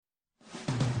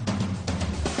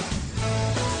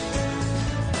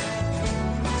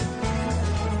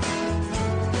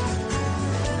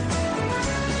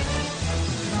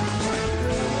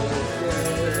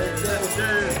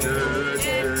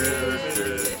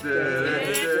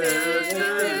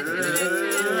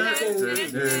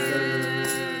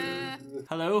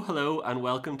and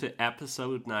welcome to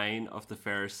episode 9 of the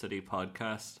Fair City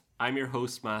podcast. I'm your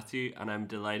host Matthew, and I'm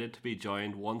delighted to be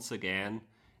joined once again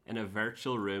in a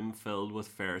virtual room filled with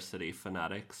Fair City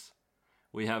fanatics.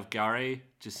 We have Gary,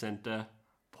 Jacinta,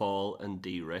 Paul and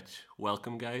D. Rich.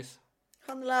 Welcome, guys.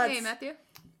 Come lads. Hey, Matthew.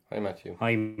 Hi, Matthew.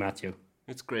 Hi, Matthew.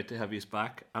 It's great to have you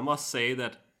back. I must say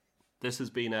that this has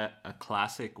been a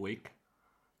classic week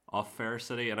of Fair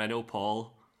City, and I know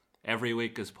Paul, every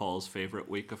week is Paul's favourite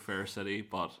week of Fair City,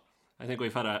 but I think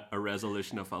we've had a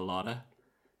resolution of a lot of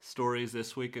stories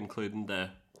this week, including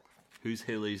the who's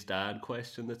Haley's dad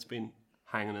question that's been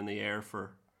hanging in the air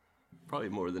for probably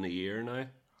more than a year now.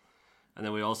 And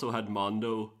then we also had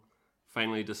Mondo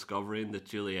finally discovering that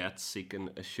Juliet's seeking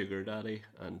a sugar daddy,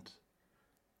 and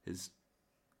his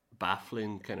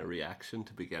baffling kind of reaction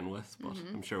to begin with, but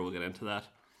I'm sure we'll get into that.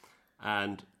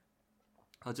 And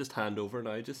I'll just hand over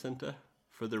now, Jacinta,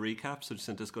 for the recap. So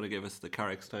Jacinta's going to give us the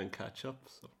Carrickstown catch-up.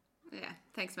 So. Yeah,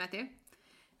 thanks, Matthew.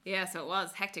 Yeah, so it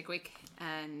was a hectic week,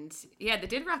 and yeah, they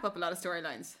did wrap up a lot of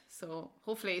storylines, so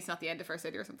hopefully it's not the end of First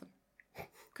City or something.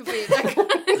 Could be like,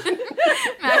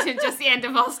 imagine just the end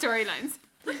of all storylines.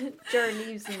 Jer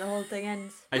leaves and the whole thing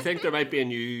ends. I think there might be a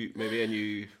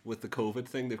new, with the COVID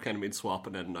thing, they've kind of been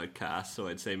swapping in and out cast, so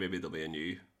I'd say maybe there'll be a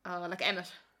new. Oh, like Emmett.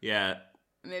 Yeah.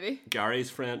 Maybe. Gary's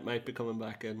friend might be coming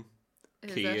back in.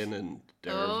 Cian and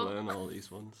Dervla and all these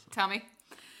ones. Tommy.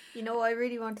 You know, I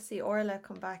really want to see Orla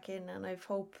come back in, and I've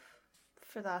hope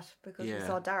for that because we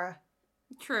saw Dara.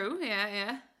 True,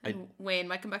 yeah. And Wayne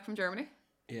might come back from Germany.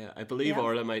 Yeah, I believe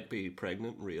Orla might be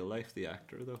pregnant in real life, the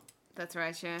actor, though. That's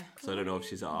right, yeah. So I don't know if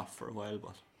she's off for a while,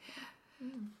 but...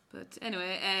 But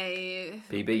anyway,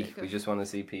 PB, we just want to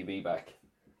see PB back.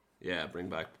 Yeah, bring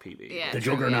back PB. Yeah, The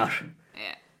Juggernaut.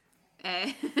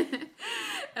 Yeah.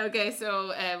 Okay,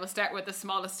 so we'll start with the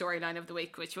smallest storyline of the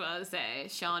week, which was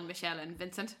Sean, Michelle and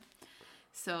Vincent.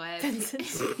 So Vincent.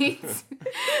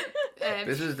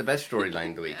 This is the best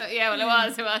storyline of the week. Yeah, well it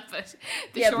was, but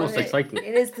Most exciting.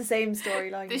 It is the same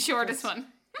storyline. the shortest one.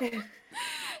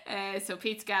 So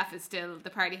Pete's gaff is still the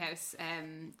party house,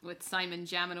 with Simon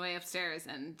jamming away upstairs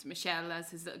and Michelle as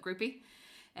his little groupie.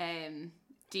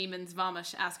 Demons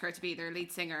Vomit ask her to be their lead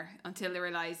singer until they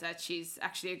realise that she's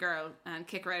actually a girl and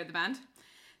kick her out of the band.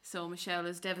 So Michelle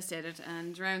is devastated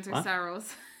and drowns her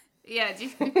sorrows. Yeah, did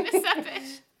you miss that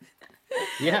bit?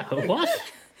 Yeah, what?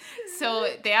 So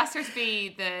they asked her to be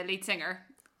the lead singer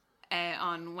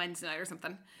on Wednesday night or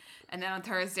something. And then on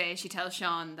Thursday she tells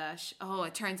Sean that,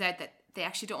 it turns out that they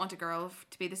actually don't want a girl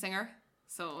to be the singer.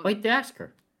 So Why'd they ask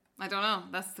her? I don't know.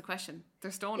 That's the question.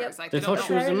 They're stoners. Yep. Like They don't thought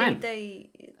she know. was a man.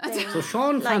 They So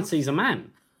Sean fancies a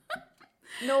man.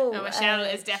 no, No, Michelle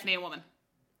is definitely a woman.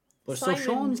 But Simon- so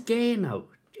Sean's gay now.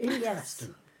 Yes,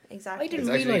 Interesting. exactly. I didn't It's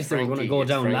actually realise they were going to go Frankie.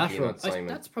 down It's that Frankie, route. not Simon.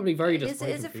 That's probably very Is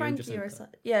disappointing. it for you, Frankie or Jacinta.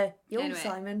 something? Yeah, young Anyway,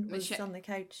 Simon was Michelle- on the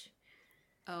couch.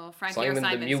 Oh, Frankie or Simon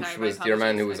Simon. the mute sorry, was my your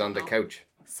man who apologies, was I on the don't know. couch.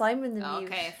 Simon the mute.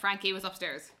 Okay, Frankie was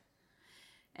upstairs.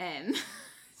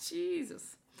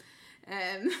 Jesus.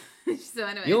 So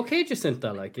anyway. You okay,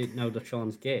 Jacinta? Like, now that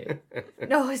Sean's gay?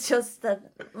 No, it's just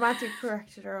that Matthew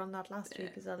corrected her on that last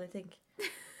week as well, I think.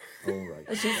 Oh, right.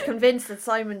 And she's convinced that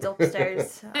Simon's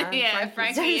upstairs. And Yeah,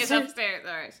 Frankie is downstairs. upstairs.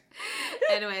 Alright.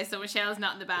 Anyway, so Michelle's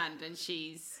not in the band and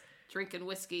she's drinking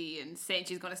whiskey and saying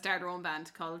she's going to start her own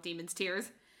band called Demon's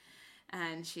Tears.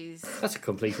 And she's... That's a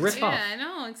complete rip-off. Yeah, I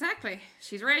know, exactly.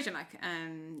 She's raging like,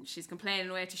 and she's complaining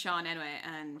away to Sean anyway,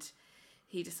 and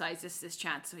he decides this is his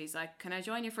chance. So he's like, can I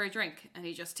join you for a drink? And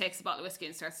he just takes a bottle of whiskey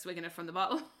and starts swigging it from the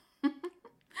bottle.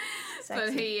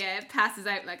 But he passes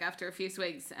out like after a few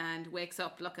swigs and wakes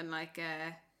up looking like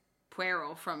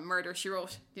Poirot from Murder, She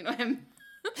Wrote. You know him?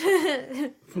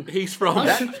 He's from...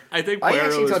 I think I Poirot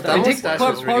actually is thought from- that moustache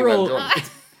was really well done.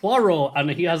 Poirot, and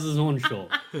he has his own show.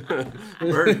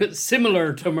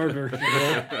 Similar to Murder, She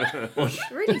Wrote.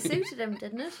 It really suited him,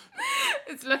 didn't it?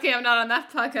 It's lucky I'm not on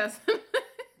that podcast.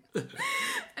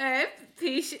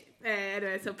 Pete,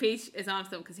 anyway, so Pete is on to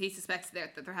them because he suspects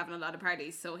that they're having a lot of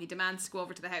parties, so he demands to go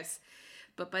over to the house.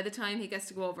 But by the time he gets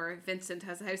to go over, Vincent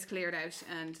has the house cleared out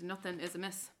and nothing is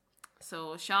amiss.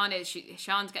 So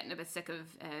Sean's getting a bit sick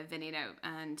of Vinny now,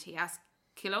 and he asks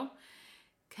Kilo,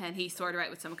 can he sort her out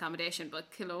with some accommodation?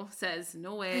 But Kilo says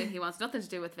no way, he wants nothing to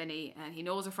do with Vinny, and he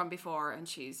knows her from before, and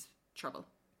she's trouble.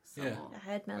 So, Yeah. A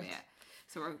head melt. yeah.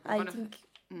 So we're I gonna... think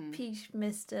Pete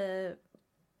missed an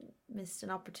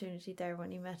opportunity there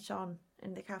when he met Sean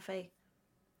in the cafe.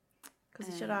 Because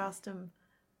he should have asked him,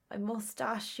 I must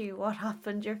ask you what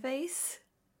happened to your face.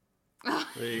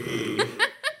 Hey.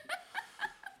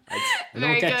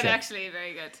 Very get good, you. actually,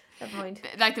 very good. Never mind.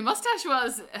 Like the mustache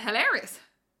was hilarious.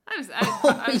 I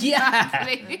was yeah.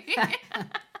 happily-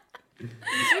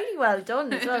 It's really well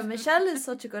done as well. Michelle is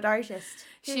such a good artist.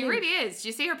 She really is. Did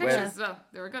you see her pictures as well?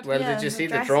 They were good. Well, Yeah, did you her see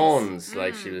the dresses. drones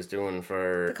like she was doing The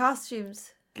for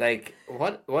costumes. like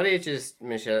what age is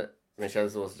Michelle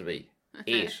supposed to be?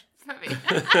 8. Probably.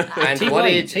 And TY, what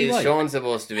age TY. is Sean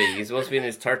supposed to be? He's supposed to be in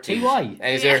his 30s. TY.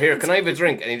 And he's there, here, can I have a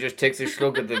drink? And he just takes a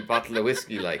slug of the bottle of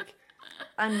whiskey, like.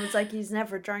 And was like, he's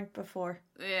never drank before.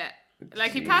 Yeah.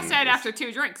 Like he passed out Jesus. after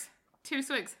 2 drinks. 2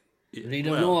 swigs. They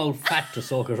don't know how fat to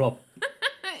soak it up.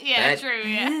 Yeah, That- true,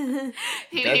 yeah.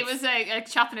 He was like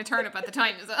chopping a turnip at the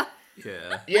time as well.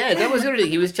 Yeah. Yeah, that was the other thing.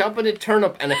 He was chopping a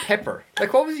turnip and a pepper.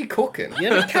 Like, what was he cooking?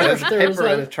 Yeah, the carrot a there as pepper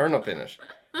and well. a turnip in it.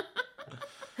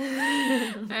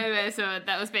 Anyway, so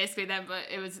that was basically them, but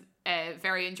it was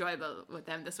very enjoyable with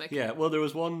them this week. Yeah, well, there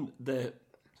was one that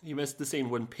you missed the scene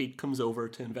when Pete comes over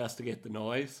to investigate the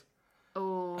noise,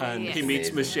 Oh, and yes. he meets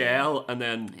Amazing. Michelle, and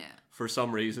then Yeah. for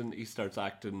some reason he starts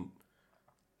acting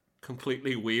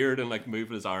completely weird and like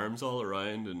moving his arms all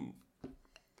around and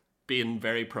being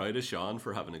very proud of Sean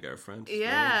for having a girlfriend.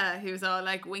 Yeah, he was all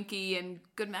like winky and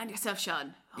good man yourself,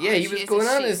 Sean. Oh, Yeah, he she was is a going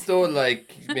on she. as though,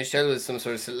 like, Michelle was some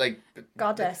sort of, like...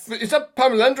 Goddess. Is that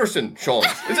Pamela Anderson, Sean?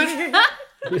 Is it?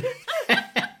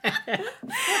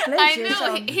 I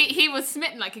know, he was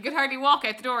smitten, like he could hardly walk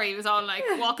out the door. He was all like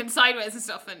walking sideways and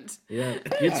stuff, and Yeah.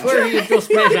 You'd swear he had just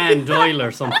met Anne Doyle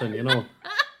or something, you know.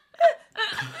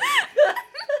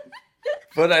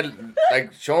 But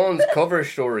like, Sean's cover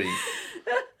story...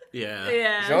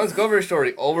 Yeah. Sean's cover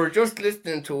story. Oh, we're just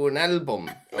listening to an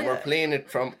album and we're playing it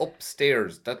from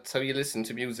upstairs. That's how you listen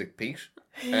to music, Pete.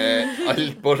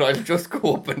 I'll just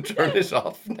go up and turn it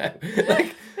off now.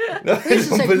 Like, that It's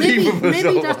is like, unbelievable. maybe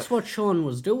Sean. that's what Sean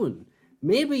was doing.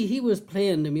 Maybe he was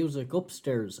playing the music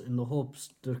upstairs in the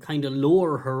hopes to kind of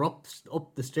lower her up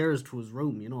the stairs to his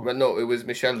room, you know. Well, no, it was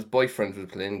Michelle's boyfriend was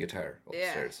playing guitar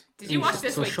upstairs. Did you watch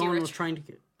this so week, Sean Rich? was trying to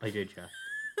get... I did, yeah.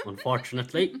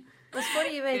 Unfortunately. What's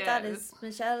funny about Yeah, that it is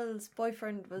Michelle's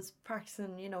boyfriend was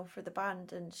practicing, for the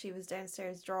band, and she was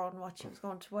downstairs drawing what she was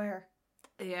going to wear.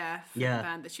 Yeah, for Yeah. the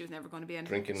band that she was never going to be in.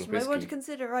 Drinking She might want to whiskey.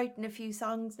 consider writing a few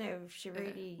songs now if she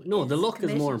really No, the look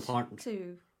is more committed important.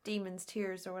 to Demon's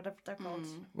Tears or whatever they're called.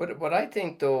 What I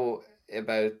think, though,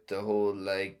 about the whole,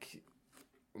 like...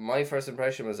 My first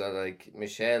impression was that, like,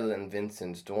 Michelle and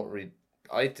Vincent don't really...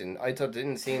 I thought it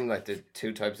didn't seem like the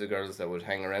two types of girls that would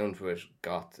hang around with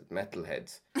goth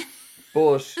metalheads.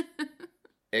 But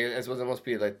I suppose it must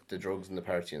be like the drugs and the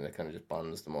party, and that kind of just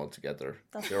bonds them all together.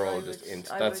 They're what all I just would-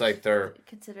 into. I That's would like their.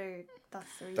 consider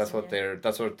that's the reason. That's what yeah. they're.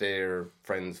 That's what they're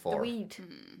friends The for. weed.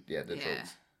 Yeah, the Yeah.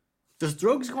 drugs. There's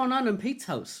drugs going on in Pete's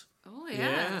house. Oh yeah,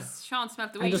 Yeah. Sean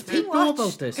smelled the And weed does Pete know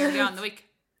about this? early on in the week.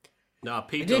 No, I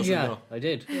Pete did, doesn't yeah. know. I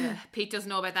did. Pete doesn't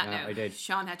know about that Yeah, now. I did.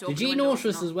 Sean had to open Did the you windows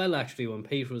notice and as well, actually, when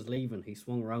Pete was leaving, he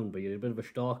swung around, but he had a bit of a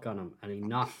stalk on him, and he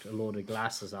knocked a load of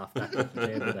glasses off that table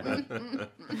they had.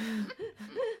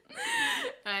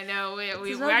 I know, we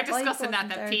There's were no bike discussing that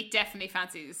wasn't there. Pete definitely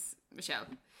fancies Michelle.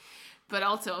 But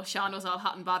also, Sean was all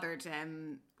hot and bothered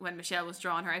when Michelle was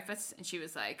drawing her outfits, and she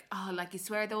was like, oh, like, you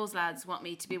swear those lads want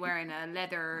me to be wearing a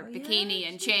leather bikini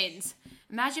and chains.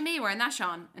 Imagine me wearing that,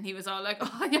 Sean. And he was all like,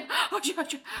 oh, yeah,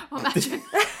 oh, imagine.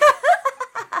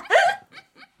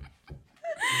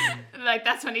 Like,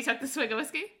 that's when he took the swig of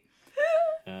whiskey.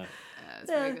 Yeah. It was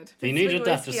very good. He The needed swig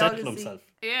that to whiskey settle obviously- himself.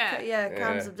 Yeah. Yeah,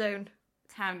 calms him down.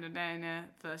 Calmed him down, yeah.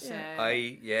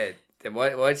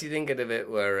 But, What do you think of it?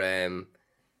 Where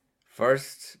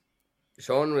first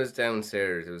Sean was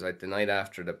downstairs. It was like the night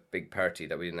after the big party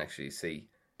that we didn't actually see.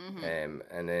 And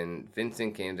then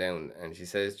Vincent came down, and she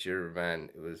says to your man,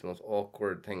 it was the most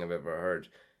awkward thing I've ever heard.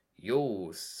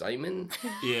 Yo, Simon.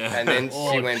 Yeah. And then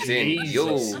Oh, she went in,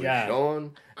 yo, Jesus, yeah.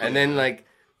 Sean. And then, like,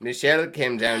 Michelle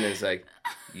came down and was like,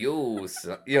 yo,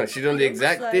 she done the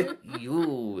exact,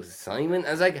 yo, Simon.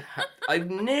 I was like, I've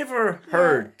never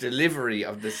heard delivery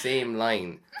of the same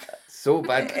line so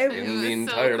bad It in was the so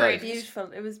entire life. cringe.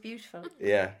 Beautiful. It was beautiful.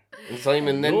 Yeah. And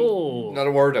Simon then, Yo. not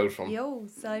a word out from him. Yo,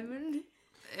 Simon.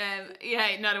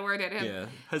 yeah, not a word out of him. Yeah.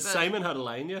 Has But- Simon had a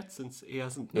line yet since he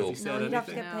hasn't No. has he said No, you'd have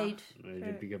to anything? get paid.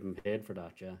 You'd be getting paid for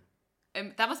that, yeah.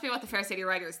 That must be what the Fair City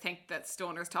writers think that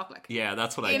stoners talk like. Yeah,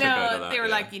 that's what I You took out of know, that. they were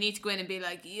yeah. like, you need to go in and be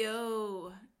like,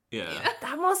 yo. Yeah.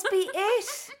 That must be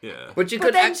it. Yeah. But you But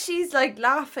could then she's like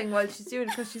laughing while she's doing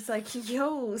it because she's like,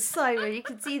 yo, Simon. You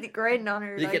can see the grin on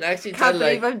her. You like, can actually can't tell,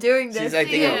 believe like, I'm doing this. she's like,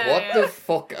 thinking, Yeah, what yeah. the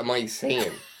fuck am I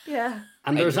saying? yeah.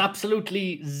 And there's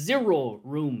absolutely zero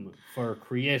room for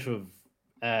creative,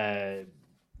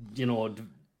 development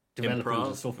Improv.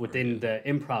 and stuff within the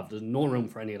improv. There's no room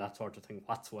for any of that sort of thing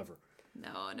whatsoever.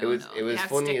 No, It was You have to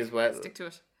funny stick- as well. Stick to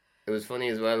it. It was funny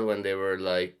as well when they were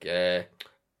like,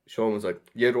 Sean was like,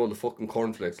 "You had all the fucking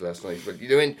cornflakes last night," but you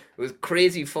know, it was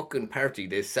crazy fucking party.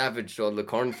 They savaged all the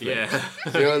cornflakes. Yeah.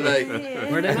 You know, like,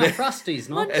 Were they not Frosties,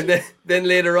 no? and then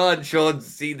later on, Sean's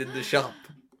seen in the shop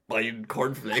buying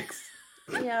cornflakes.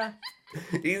 Yeah.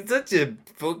 He's such a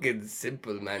fucking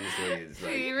simple man. So he is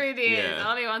like, He really is. Yeah.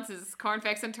 All he wants is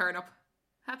cornflakes and turnip.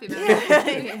 Happy man.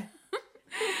 Yeah.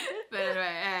 But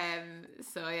anyway,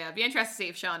 so yeah, it'd be interesting to see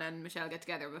if Sean and Michelle get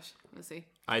together, but we'll see.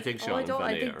 I think Oh, Sean I and don't. I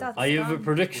Vinny think are. that's. I have a gone.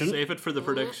 prediction. Save it for the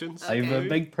predictions. I have a Okay.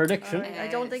 big prediction. Alright, I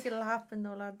don't think it'll happen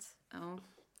though, lads. Oh,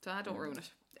 so I don't ruin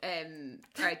it.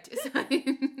 Right.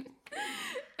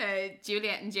 So,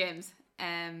 Juliet and James.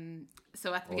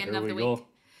 So at the beginning here of the we week, go.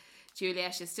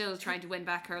 Juliet is still trying to win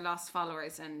back her lost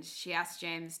followers, and she asks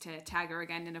James to tag her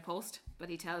again in a post, but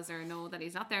he tells her no, that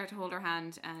he's not there to hold her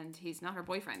hand and he's not her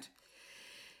boyfriend.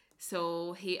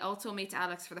 So he also meets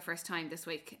Alex for the first time this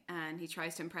week, and he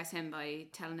tries to impress him by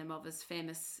telling him of his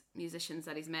famous musicians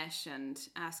that he's met and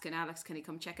asking Alex, can he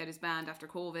come check out his band after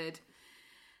COVID?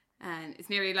 And it's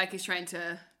nearly like he's trying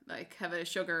to like have a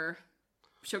sugar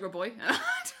boy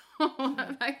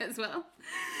like as well.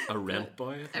 A rent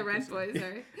boy. I A think rent is- boy,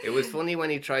 sorry. it was funny when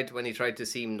he tried to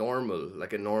seem normal,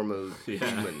 like a normal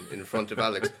human in front of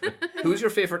Alex. Who's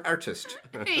your favorite artist?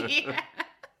 Yeah.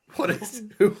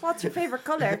 What's your favorite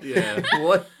colour? Yeah.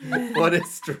 What a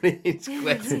strange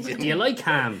question. Do you like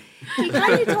ham? He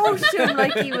kind of talks to him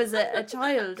like he was a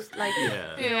child. Like,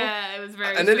 Yeah. Yeah, it was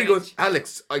very And then he strange. goes,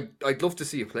 Alex, I'd love to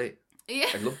see you play. Yeah.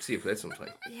 I'd love to see you play sometime.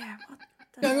 yeah, what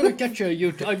Yeah, I'm gonna get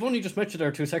you. I've only just met you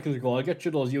there 2 seconds ago. I'll get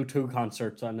you those U2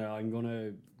 concerts, and I'm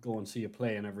gonna go and see you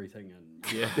play and everything, and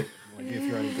Yeah. like, if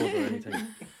you're any good or anything.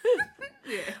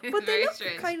 Yeah, it's But they very look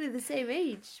strange. kind of the same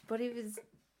age. But he was.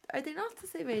 Are they not the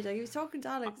same age? Like he was talking to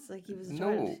Alex like he was a No.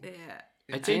 child.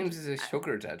 Yeah. James is a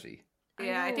sugar daddy.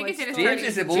 Yeah, I know, think he's in his thought- James 30s.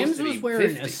 is supposed James to was be wearing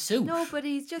 50. a suit. No, but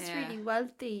he's just Yeah. really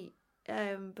wealthy.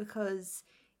 Because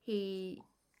he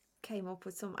came up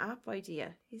with some app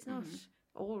idea. He's not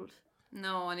old.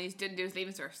 No, and he didn't do his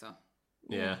leaving cert, so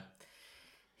Yeah.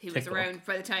 he was TikTok. around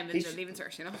by the time of He's- the leaving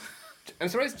cert, you know. I'm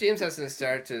surprised James hasn't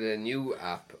started a new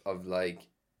app of like,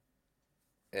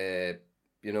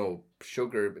 you know,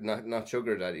 sugar, not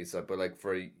sugar daddies, but like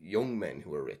for young men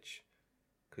who are rich.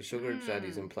 Because sugar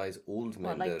daddies implies old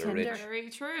men like that are Tinder? rich. Very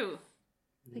true.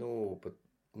 No, but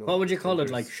no. What would you call it?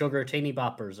 Sugars. Like sugar teeny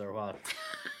boppers or what?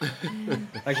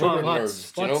 Like Sugar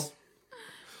what's nerds, do you know?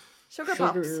 Sugar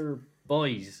pops. sugar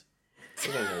boys?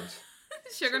 Sugar nerds.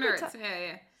 Sugar Sugar nerds, ta-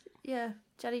 yeah. Yeah,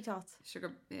 jelly tots.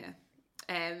 Sugar, yeah.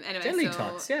 Anyway, Jelly so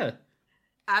tots, yeah.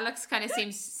 Alex kind of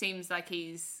seems like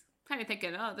he's kind of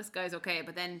thinking, oh, this guy's okay,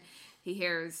 but then he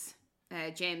hears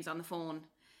James on the phone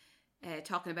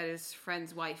talking about his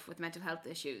friend's wife with mental health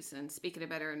issues and speaking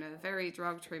about her in a very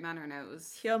derogatory manner. Now it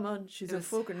was, Yeah, man, she's it a was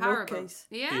fucking horrible. nutcase.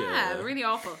 Yeah, Yeah. really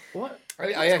awful. What? I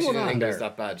What's actually going didn't on think it was there?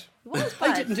 that bad. It was I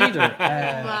bad. didn't either.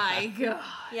 Oh my god!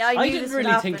 Yeah, I, I knew didn't this would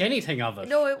really think happen. anything of it.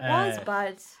 No, it was Uh,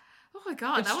 bad. Oh my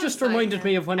god! It's that just was reminded like,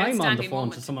 me of when I'm on the outstanding phone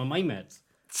moment. to some of my mates.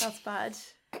 That's bad.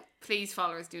 Please,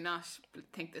 followers, do not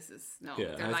think this is no.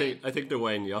 Yeah. they're I lying. think they're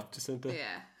weighing you up to Cynthia.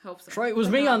 Yeah, hope so. Try it was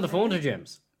me on the phone to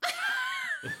James.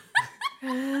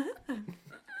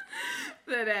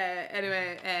 But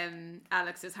anyway,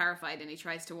 Alex is horrified and he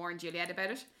tries to warn Juliet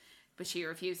about it, but she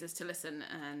refuses to listen.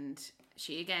 And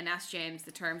she again asks James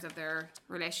the terms of their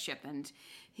relationship, and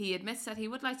he admits that he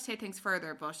would like to take things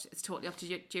further, but it's totally up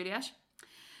to Juliet.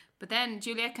 But then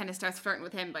Juliet kind of starts flirting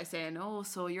with him by saying, "Oh,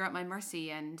 so you're at my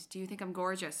mercy, and do you think I'm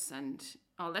gorgeous and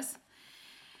all this?"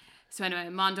 So anyway,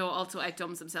 Mondo also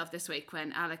outdumbs himself this week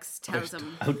when Alex tells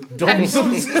him. Dumb.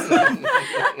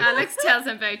 Alex tells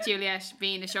him about Juliet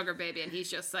being a sugar baby, and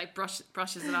he's just like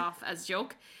brushes it off as a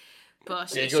joke.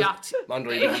 But Yeah, he's he goes, shocked.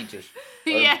 Andre, you eat it.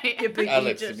 Yeah,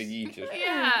 Alex, you big eat it.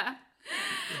 yeah.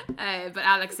 But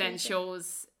Alex then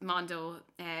shows Mondo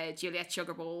Juliet's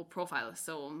sugar bowl profile.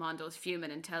 So Mondo's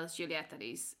fuming and tells Juliet that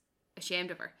he's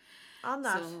ashamed of her. On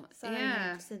that, So, sorry,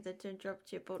 yeah. Cynthia, to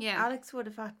interrupt you, but Yeah. Alex would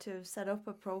have had to have set up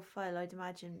a profile, I'd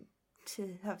imagine,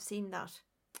 to have seen that.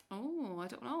 Oh, I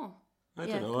don't know. I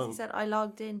yeah, don't know. because he said, I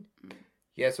logged in.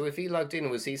 Yeah, so if he logged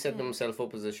in, was he setting himself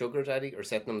up as a sugar daddy or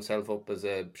setting himself up as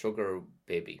a sugar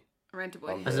baby? Rent a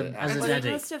boy. On As the a app? But daddy.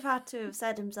 he must have had to have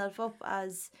set himself up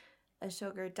as a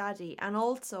sugar daddy. And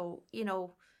also, you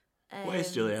know... Why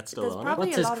is Juliet still there's on it? probably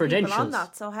What's a his lot of people on credentials?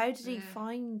 that, so how did he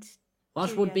find...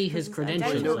 What would be Juliet? his 'Cause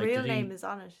credentials? I doubt her Like, real did he- name is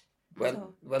on it. Well,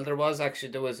 So- well, there was a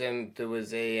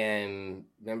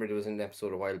remember there was an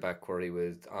episode a while back where he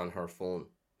was on her phone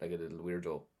like a little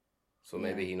weirdo, so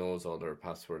maybe Yeah. he knows all their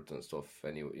passwords and stuff.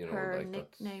 Anyway, you know, her like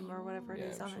that's- nickname or whatever it yeah,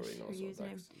 is I'm on sure he it, her knows all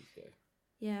username. that.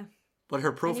 Yeah. Yeah. But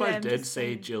her profile Anyway, I'm did just say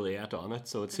saying- Juliet on it,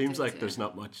 so it seems did, like there's yeah.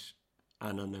 not much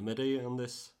anonymity on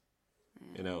this.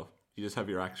 You know, you just have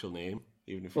your actual name,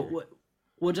 even if But you're...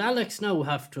 would Alex now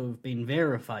have to have been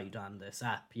verified on this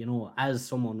app, you know, as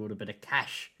someone with a bit of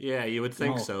cash? Yeah, you would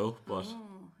think No. so, but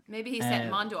Maybe he set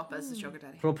Mondo up as a sugar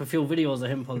daddy. Put up a few videos of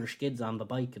him pulling skids on the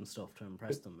bike and stuff to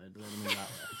impress them. It'd let them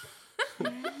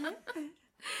in that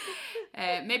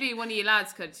way. Maybe one of you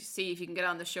lads could see if you can get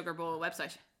on the Sugar Bowl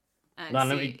website. And Now,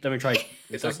 see. let me try.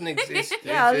 It doesn't exist.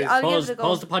 Yeah, I'll give Pause, it a go.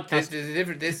 pause the This podcast. is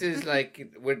different. This is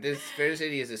like where this Fair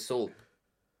City is a soap.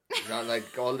 It's not like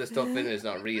all the stuff in it is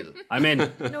not real. I'm in.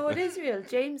 No, it is real.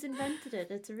 James invented it.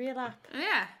 It's a real app,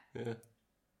 Yeah. yeah.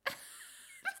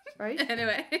 right?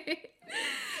 Anyway.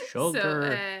 Sugar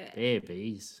So,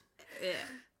 babies. Yeah.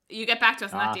 You get back to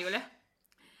us on that, do you, will you?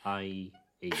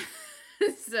 I-E.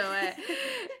 So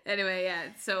anyway, yeah.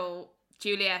 So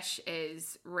Juliet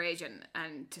is raging,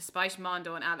 and despite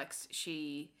Mondo and Alex,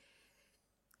 she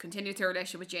continued her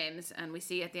relationship with James, and we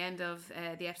see at the end of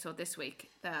the episode this week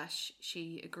that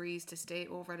she agrees to stay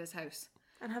over at his house.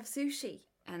 And have sushi.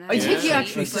 And I think he sushi,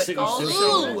 actually but said also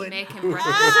sushi. make him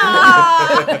breakfast.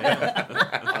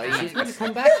 She's going to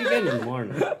come back again in the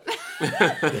morning.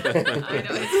 I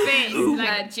know his face,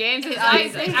 like James's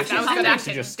eyes. Like, that was good To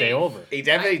acting. just stay over. He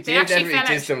definitely, They James actually definitely fell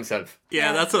out. dissed himself.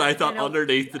 Yeah, that's what I thought. I know.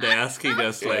 Underneath the desk, he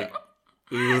just like...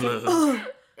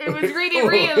 It was really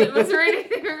real. It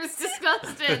was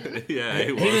disgusting. yeah, he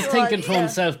He was. was thinking to yeah.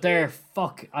 himself there,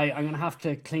 fuck, I'm going to have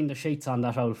to clean the sheets on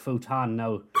that old futon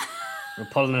now. We're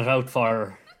pulling it out for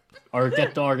her. Or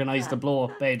get to organise the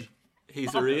blow-up bed.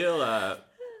 He's a real...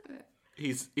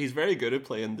 He's very good at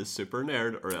playing the super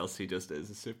nerd, or else he just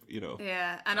is a super, you know.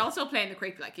 Yeah, and also playing the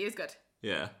creep, like he is good.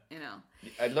 Yeah. You know.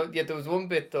 I love. Yeah, there was one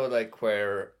bit though, like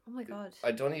where Oh my god.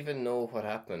 I don't even know what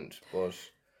happened, but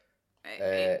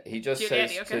Uh, he just Juliet,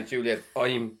 says you okay? to Juliet,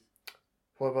 "I'm."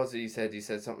 What was it he said? He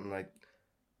said something like,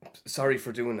 "Sorry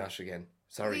for doing that again.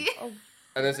 Sorry." Oh,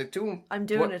 And I was like, I'm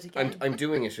doing it again. I'm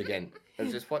doing it again.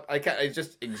 It's just what I can't. It's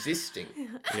just existing.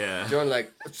 Yeah. John,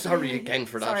 like, sorry again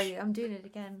for that. sorry, I'm doing it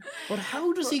again. But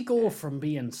how does he go from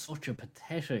being such a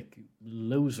pathetic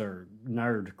loser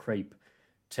nerd creep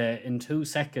to in 2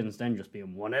 seconds then just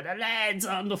being one of the lads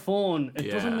on the phone?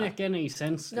 It doesn't Yeah. make any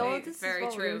sense. to No, me. Very- this very is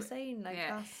what we true. were saying like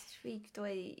Yeah. last week. The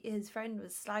way his friend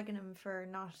was slagging him for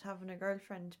not having a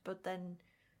girlfriend, but then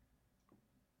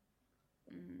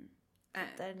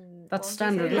That's what was he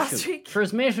standard saying last issue. week? For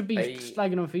his mate would be I-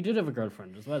 slagging him if he did have a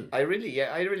girlfriend as well. I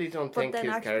really don't But think then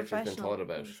his act character's been professional, thought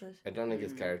about. was it? I don't think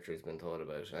his character's been thought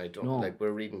about. I don't No. like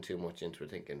we're reading too much into it,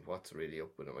 thinking what's really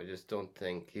up with him. I just don't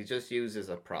think he's just used as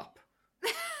a prop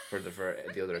for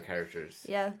the other characters.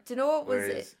 Yeah, do you know what was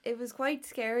Whereas- it was quite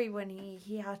scary when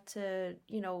he had to,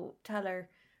 tell her,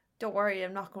 "Don't worry,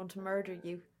 I'm not going to murder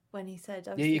you." When he said,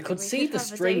 I was Yeah, you thinking could we see the have a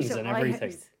date strings at and my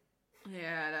everything. house.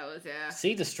 Yeah, that was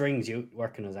See the strings you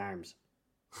working his arms.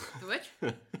 The witch.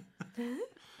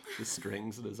 The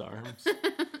strings in his arms.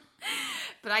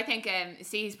 But I think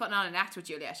see he's putting on an act with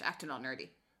Juliet, acting all nerdy.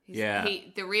 Yeah.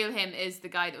 The real him is the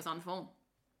guy that was on the phone.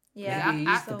 Yeah, Maybe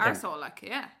Yeah, he's the thing. arsehole, like,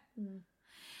 yeah.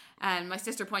 And my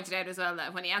sister pointed out as well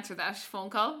that when he answered that phone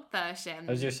call, that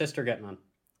How's your sister getting on?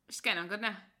 she's getting on good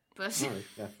now. But Alright,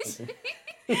 yeah, okay.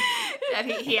 that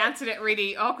he answered it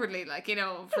really awkwardly, like,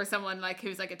 for someone like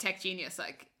who's like a tech genius,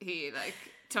 like he like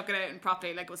took it out and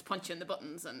properly like was punching the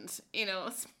buttons and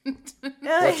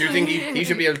What do you think he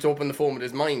should be able to open the phone with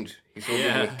his mind? He's so good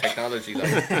Yeah. with technology.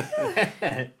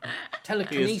 Like,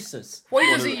 Telekinesis. why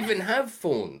does he even have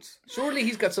phones? Surely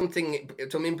he's got some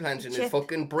implant in his Chip.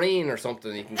 fucking brain or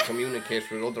something. He can communicate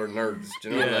with other nerds. Do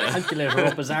you know? Yeah. Like, Calculator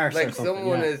up his arse or like something.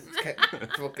 someone yeah. is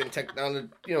fucking technology.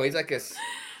 He's like is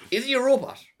he a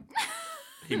robot?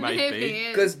 He might Maybe be. he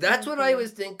is. Because that's what I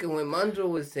was thinking when Mandro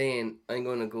was saying, I'm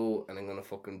going to go and I'm going to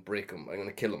fucking break him. I'm going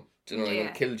to kill him. Do you know, I'm going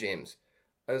Yeah. to kill James.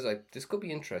 I was like, this could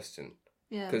be interesting.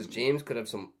 Yeah, Because James could have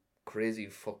some crazy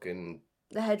fucking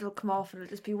the head will come off and it'll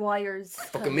just be wires.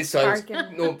 fucking missiles.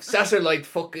 sparking. No, satellite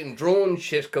fucking drone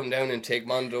shit come down and take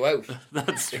Mondo out.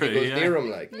 That's If true. he goes Yeah. near him,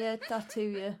 like. Yeah, that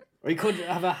too. Yeah. Or he could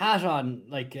have a hat on,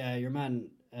 like your man,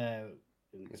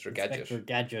 Mr. Gadget. Inspector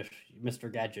Gadget,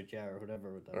 Mr. Gadget, yeah, or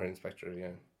whatever. With that. Or Inspector,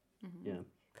 yeah. Yeah.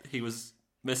 He was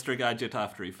Mr. Gadget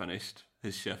after he finished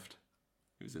his shift.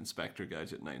 He was Inspector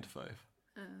Gadget 9 to 5.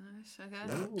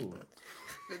 Okay. Ooh.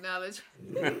 Good knowledge.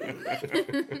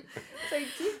 So,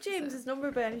 give James's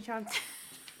number by any chance?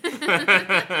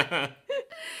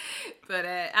 But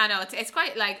I know it's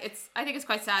quite like I think it's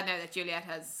quite sad now that Juliet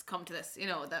has come to this.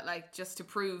 That like just to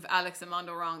prove Alex and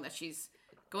Mondo wrong, that she's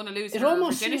going to lose It her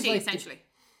almost seems virginity like essentially.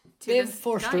 to They've this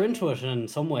forced guy. her into it in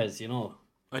some ways,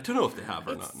 I don't know if they have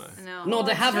or not now. No,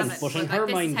 they it's haven't, just- but in Like, her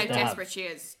this mind is how they have. desperate she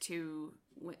is to,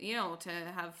 to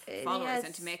have followers Yeah,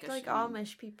 and to make it. like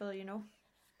Amish people, you know.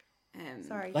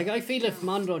 Sorry. Like, I feel if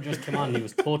Mondo just came on, he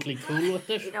was totally cool with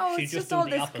it. you know, she'd it's just just do all the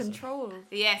this opposite. control.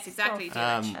 Yes, exactly.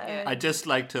 Stuff. Juliet. I'd just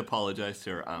like to apologise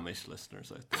to our Amish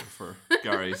listeners out there for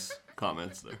Gary's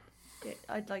comments there. Yeah,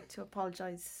 I'd like to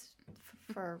apologise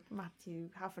for Matthew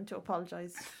having to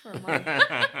apologise for my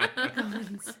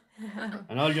comments.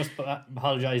 And I'll just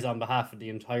apologise on behalf of the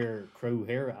entire crew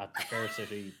here at the Fair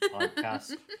City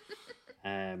podcast.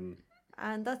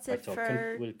 And that's Right, it so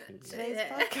for we'll- today's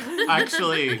podcast.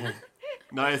 Actually,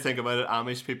 now I think about it,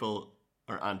 Amish people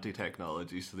are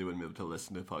anti-technology, so they wouldn't be able to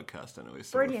listen to the podcast anyway.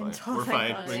 So Brilliant. We're fine. Oh We're my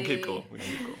fine. God. We can keep going. We can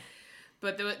keep going.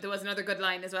 But there was another good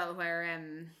line as well where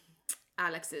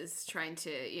Alex is trying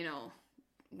to,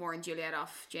 warn Juliet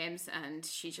off James, and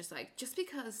she's just like, just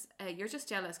because you're just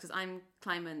jealous because I'm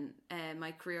climbing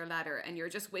my career ladder and you're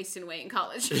just wasting away in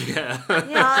college. Yeah.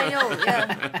 Yeah, I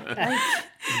know.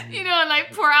 Yeah,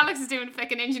 Like poor Alex is doing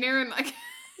fucking engineering, like,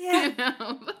 yeah.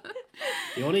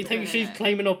 The only thing she's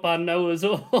climbing up on now is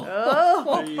Oh,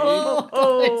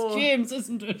 it's James,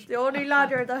 isn't it? the only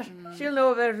ladder that she'll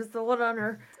know about is the one on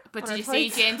her. But on did her you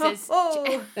see tights. James's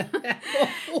Oh,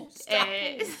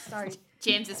 uh, sorry.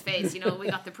 James's face? We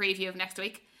got the preview of next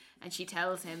week, and she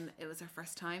tells him it was her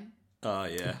first time, Oh,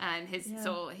 yeah. and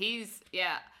so he's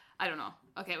I don't know.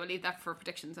 Okay, we'll leave that for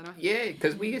predictions. I know. Yeah,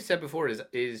 because we said before,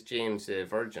 is James a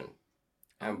virgin?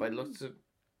 And by the looks of,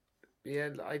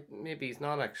 maybe he's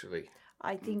not actually.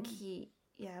 I think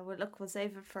well, look, we'll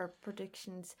save it for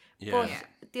predictions. Yeah. But Yeah.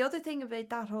 the other thing about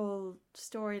that whole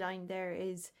storyline there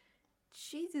is,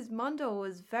 Jesus, Mondo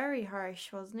was very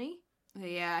harsh, wasn't he?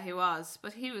 Yeah, he was,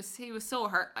 but he was so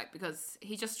hurt, like, because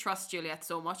he just trusts Juliet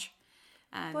so much,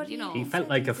 and But He said felt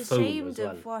like a he's fool ashamed as well.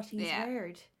 of what he's Yeah.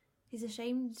 heard. He's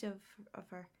ashamed of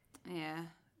her. yeah,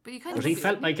 but you kind But of he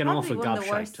felt like an Probably awful one of the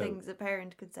gobshite worst too. things a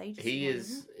parent could say to He someone, is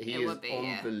isn't he It is would be,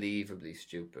 yeah. unbelievably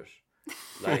stupid.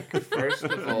 Like, first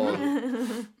of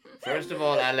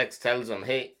all, Alex tells him,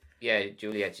 "Hey, yeah,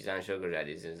 Juliet, she's on sugar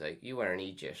daddies." He's like, "You are an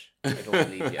idiot. I don't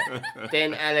believe you."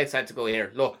 Then Alex had to go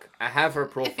here. Look, I have her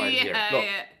profile here. Yeah, Look,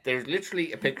 yeah. there's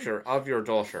literally a picture of your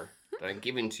daughter that I'm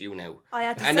giving to you now. I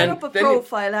had to And set then- up a then-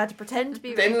 profile. I had to pretend to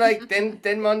be Then rich.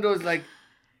 then Mondo's like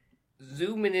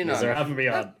zooming in Is on there it. having me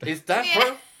on? Is that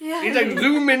her? Yeah. He's like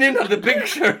zooming in on the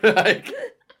picture, like.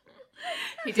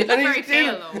 he did look And very he's still,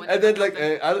 pale though. when and he then looked like,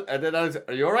 at them. and then I was,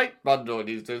 "Are you alright, Mondo?" And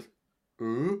he's just,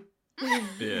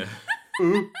 Yeah.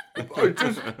 I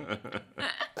just,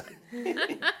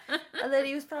 And then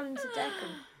he was planning to deck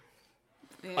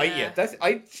him.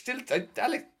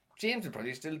 Alex James would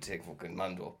probably still take fucking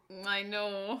Mondo. I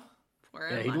know. Poor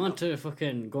Yeah, he'd Armando. want to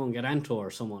fucking go and get Anto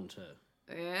or someone to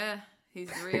Yeah, he's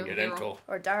the real Get hero. into.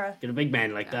 Or Dara. get a big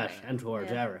man like that. yeah. Anto or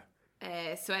Yeah.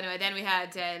 Dara. So anyway, then we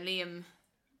had Liam,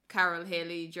 Carol,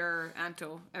 Haley, Jer,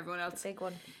 Anto, everyone The else. big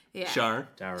one. Yeah. Sharon.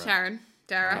 Dara. Sharon,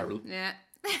 Dara, Carol. yeah.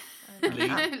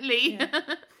 Lee. Lee.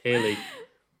 Haley.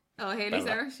 Oh, Haley's Bella.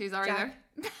 there. She's already Jack.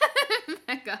 there.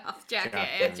 Back off, Jack. Jack,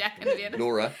 Yeah, yeah. Jack and Leanna.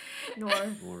 Nora.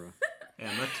 Nora. Laura.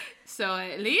 Emmett. So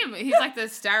Liam, he's like the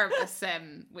star of this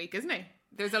week, isn't he?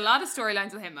 There's a lot of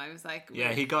storylines with him. I was like,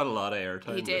 Yeah, he got a lot of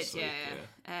airtime. He did, this week,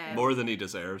 yeah. More than he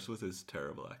deserves with his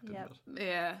terrible acting. Yep. but-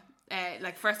 Yeah.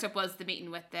 Like first up was the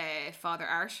meeting with Father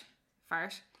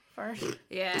Fart. First.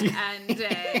 Yeah, and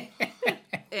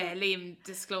Liam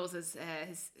discloses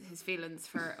his feelings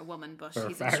for a woman, but For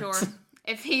he's farts. unsure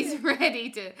if he's ready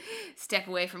to step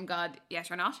away from God yet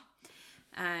or not.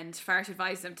 And Fart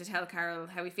advised him to tell Carol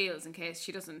how he feels in case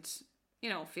she doesn't,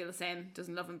 feel the same,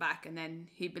 doesn't love him back, and then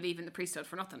he'd believe in the priesthood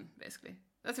for nothing, basically.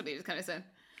 That's what he was kind of saying.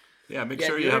 Yeah, make Yeah,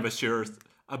 sure you you're- have a sure.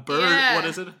 A bird. Yeah. What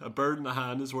is it? A bird in the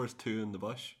hand is worth two in the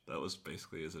bush. That was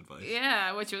basically his advice.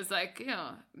 Yeah, which was like,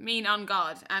 mean on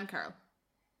God and Carol.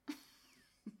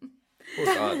 Oh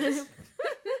God.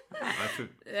 Actually,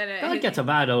 God gets a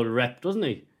bad old rep, doesn't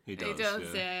he? he does. He does,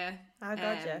 yeah. yeah. I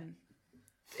gotcha.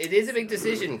 It is a big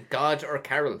decision. God or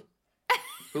Carol?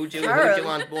 Who do you Carol.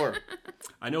 want more?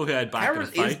 I know who had back Carol in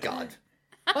the fight. is God.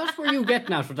 What were you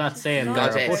getting at with that saying?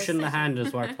 God There? A is. bush in the hand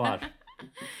is worth what?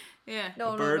 Yeah.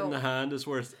 No, Bird no, in no. the hand is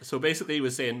worth. So basically, he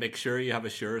was saying, make sure you have a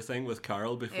sure thing with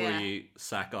Carol before Yeah. you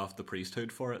sack off the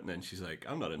priesthood for it. And then she's like,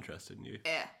 I'm not interested in you.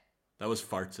 Yeah. That was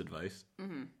Fart's advice.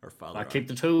 Mm-hmm. Or Father. Keep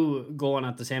the two going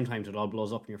at the same time till it all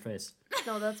blows up in your face.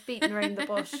 No, that's beating around the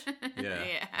bush. Yeah.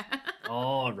 Yeah.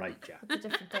 All right, yeah. It's a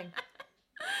different thing.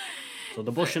 So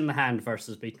the bush in the hand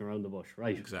versus beating around the bush,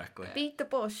 right? Exactly. Beat the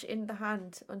bush in the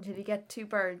hand until you get two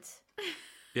birds.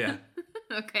 Yeah.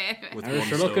 Okay. with Now, one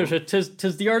sure, look at stone. it.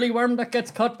 Tis the early worm that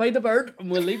gets caught by the bird, and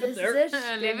we'll leave it This there. is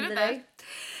it. Leave it End at of the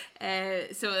that.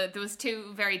 day. So there was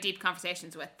two very deep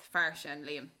conversations with Farsh and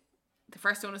Liam. The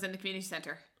first one was in the community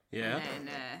centre. Yeah. And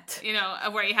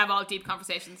then, where you have all deep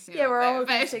conversations. Yeah, where all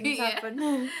about- these things yeah.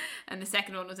 happen. And the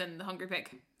second one was in the Hungry Pig.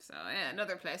 So yeah,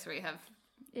 another place where you have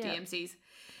Yeah. DMCs.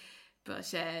 But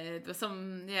there was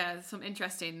some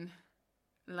interesting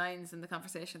lines in the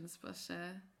conversations. But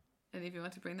any of you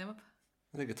want to bring them up?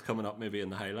 I think it's coming up maybe in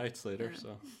the highlights later.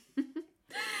 So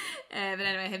But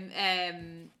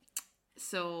anyway,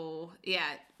 so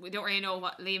yeah, we don't really know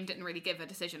what Liam didn't really give a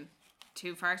decision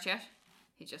to Farsh yet.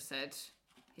 He just said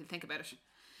he'll think about it.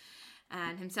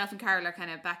 And himself and Carol are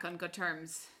kind of back on good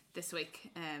terms this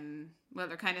week. Well,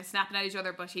 they're kind of snapping at each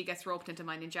other, but he gets roped into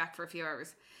minding Jack for a few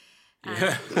hours.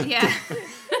 And, yeah.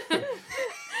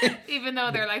 Even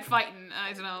though they're like fighting,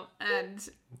 I don't know. And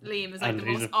Liam is like And the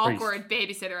he's most a priest. awkward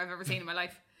babysitter I've ever seen in my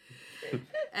life.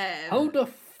 How the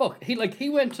fuck? He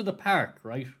went to the park,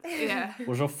 right? Yeah.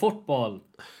 With a football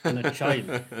and a child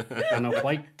and a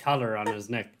white collar on his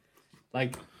neck.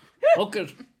 Like, look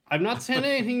at. I'm not saying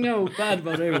anything now bad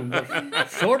about him, but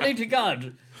shortly to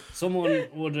God, someone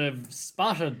would have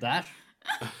spotted that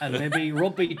and maybe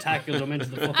rugby tackled him into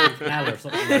the fucking canal or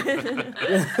something like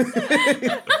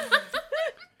that.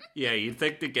 yeah, you'd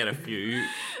think they'd get a few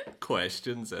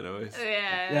questions anyways.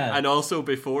 Yeah. And also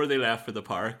before they left for the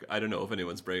park, I don't know if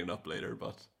anyone's bringing it up later,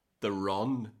 but the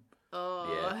run. Oh,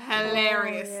 Yeah.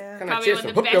 hilarious. Oh, yeah. Can I Probably chase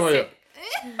one him? of the Hook them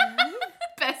best, with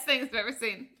best things I've ever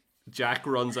seen. Jack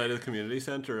runs out of the community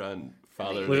centre and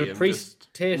Father With a Liam priest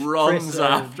just runs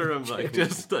after him, like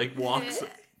just like walks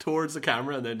towards the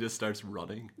camera and then just starts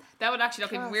running. That would actually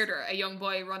look even weirder. A young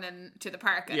boy running to the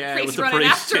park and Yeah, priest with the running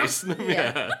priest after him. chasing him.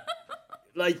 Yeah.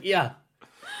 Like, yeah.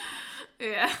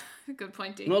 Yeah, good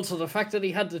point, Dean. And also the fact that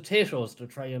he had the potatoes to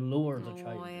try and lure the Oh,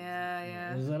 child.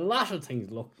 yeah. There's a lot of things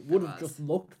would have was. just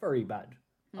looked very bad.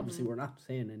 Obviously, we're not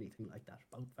saying anything like that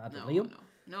about Father Liam.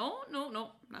 No.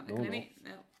 Not making No, any.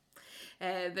 No.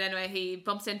 But anyway, he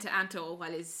bumps into Anto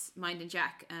while he's minding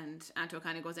Jack, and Anto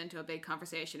kind of goes into a big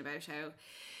conversation about how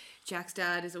Jack's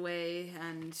dad is away,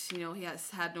 and he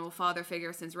has had no father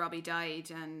figure since Robbie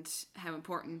died, and how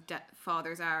important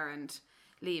fathers are. And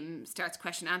Liam starts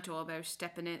questioning Anto about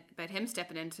him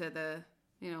stepping into the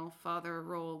father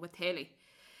role with Hayley,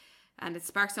 and it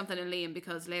sparks something in Liam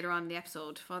because later on in the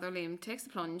episode, Father Liam takes the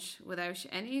plunge without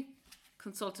any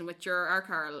consulting with Juror or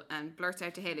Carl and blurts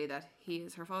out to Hayley that he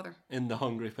is her father. In the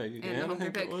Hungry Pig again, In the I Hungry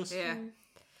think Pig. it was. Yeah.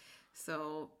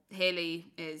 So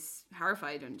Hayley is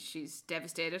horrified and she's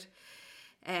devastated.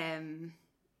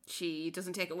 She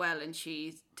doesn't take it well and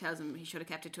she tells him he should have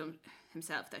kept it to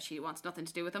himself, that she wants nothing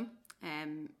to do with him.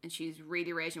 And she's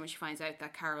really raging when she finds out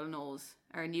that Carol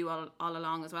knew all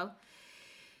along as well.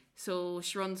 So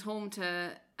she runs home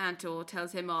to Anto,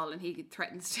 tells him all, and he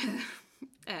threatens to he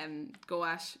threatens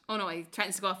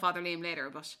to go off Father Liam later,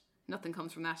 but nothing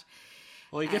comes from that.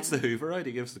 Well, he gets the Hoover out.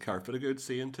 He gives the carpet a good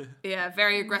seeing to. Yeah,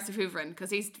 very aggressive hoovering because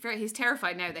he's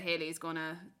terrified now that Hayley's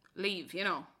gonna leave.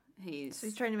 So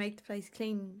he's trying to make the place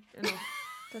clean enough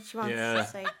that she wants Yeah. to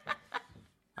say.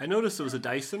 I noticed there was a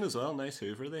Dyson as well. Nice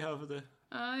Hoover they have.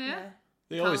 Oh yeah.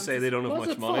 They always say they don't have Was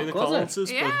much it money. The fuck, was it?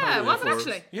 Collinses. Yeah, but how it they was afford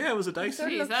actually. Yeah, it was a Dyson.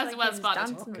 Jeez, Looks that's like well he was spotted.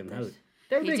 dancing Fucking with hell. it.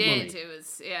 They're He big did. money. It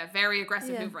was very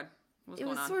aggressive Yeah. hoovering. Was It going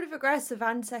was on. sort of aggressive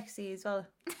and sexy as well.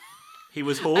 He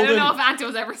was I holding. don't know if Anto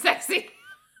was ever sexy.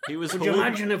 He was Would you holding.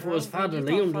 imagine if it was Father You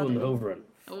thought Liam Father doing the Liam. hoovering?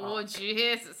 Oh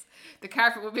Jesus, the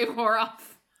carpet would be wore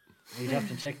off. He'd have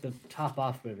to take the top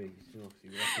off, maybe. So he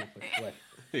would have to look like sweat.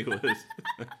 He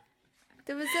was.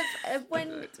 There was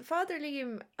when Father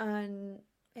Liam and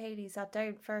Hayley sat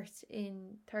down first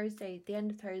in the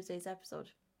end of Thursday's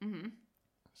episode. Mm-hmm.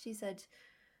 She said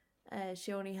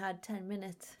she only had 10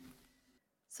 minutes.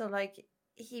 So, like,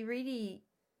 he really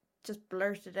just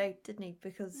blurted out, didn't he?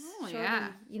 Because surely, yeah.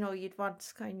 You'd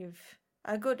want kind of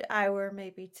a good hour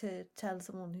maybe to tell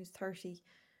someone who's 30.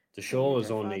 The show is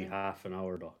They're only fine. half an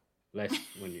hour, though. Less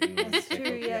when you That's take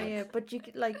true, out the yeah, ads. yeah. But you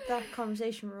could, like, that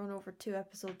conversation would run over 2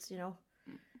 episodes, Yeah,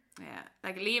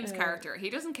 like Liam's character, he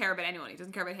doesn't care about anyone. He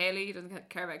doesn't care about Hayley. He doesn't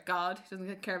care about God. He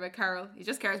doesn't care about Carol. He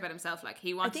just cares about himself. Like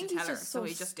he I wants think to he's tell her, just so so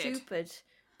he just did. stupid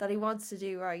that he wants to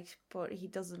do right, but he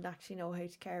doesn't actually know how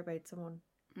to care about someone.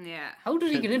 Yeah. How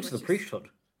did he get into the Which is- priesthood?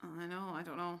 I know. I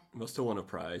don't know. Must have won a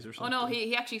prize or Oh something. no,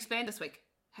 he actually explained this week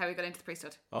how he got into the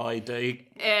priesthood. Oh, he did.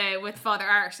 With Father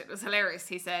Art, it was hilarious.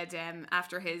 He said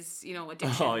after his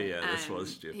addiction. Oh, yeah, this was and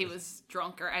stupid. He was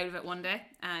drunk or out of it one day,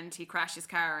 and he crashed his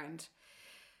car. And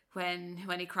when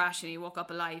he crashed and he woke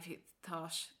up alive, he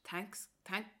thought,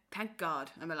 thank God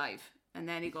I'm alive. And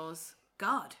then he goes,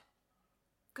 God,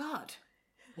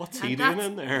 What's And he doing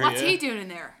in there? What's yeah. he doing in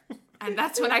there? And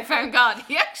that's when I found God.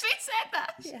 He actually said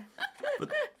that. Yeah.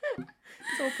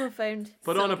 So profound.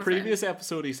 But So on a profound. previous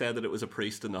episode, he said that it was a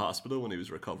priest in the hospital when he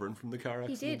was recovering from the car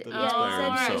He accident. did. that Yeah, he was he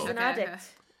wearing, said he so- was an Okay,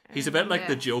 addict. He's a bit like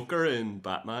the Yeah. Joker in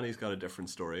Batman. He's got a different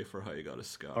story for how he got his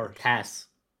scars. Or Cass.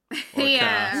 Or Yeah.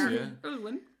 Cass, yeah. Good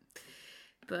one.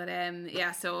 But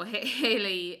yeah, so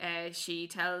Haley, she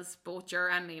tells both Jer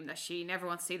and Liam that she never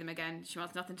wants to see them again. She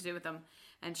wants nothing to do with them,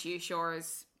 and she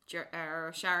assures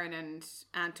Sharon and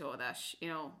Anto that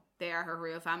they are her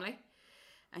real family.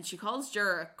 And she calls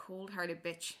Jer a cold-hearted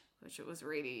bitch, which it was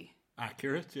really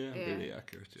Accurate, yeah. Really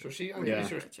accurate. Yeah. So she, I'm Yeah. pretty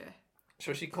sure. accurate, yeah.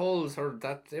 So she calls her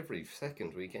that every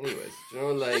second week, anyways. Do you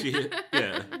know, like.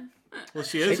 Yeah. Well,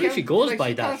 she I is. think she goes by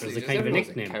she that constantly as a just- kind of a everyone's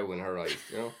nickname. cow in her eyes,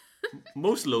 you know.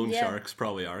 Most loan Yeah. sharks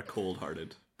probably are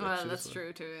cold-hearted. Well, bitches, that's so.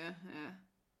 true too,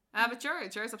 yeah. But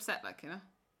Jer's upset, like,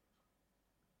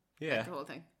 Yeah. the whole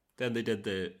thing. Then they did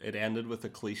it ended with a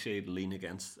cliched lean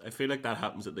against. I feel like that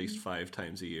happens at least 5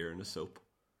 times a year in a soap.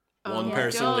 One Oh,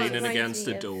 person God. leaning Reminds against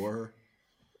me a of- door.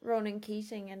 Ronan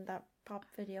Keating in that pop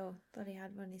video that he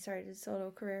had when he started his solo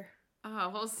career. Oh,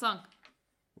 what was the song?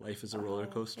 Life is a roller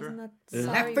coaster. Isn't that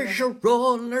Life sorry? is a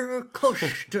roller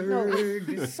coaster.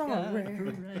 No,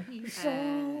 sorry.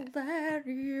 So that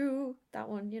you. That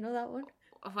one, you know that one?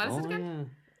 What is it Oh, again? yeah.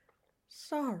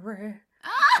 Sorry.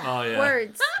 Oh yeah.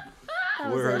 Words.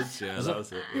 That was Words, it. yeah, that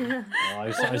was it. Yeah. Oh,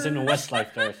 I was in a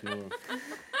Westlife there. So.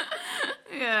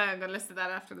 Yeah, I'm gonna listen to that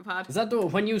after the pod. Is that the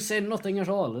when you say nothing at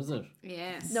all, is it?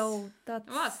 Yes. No, that's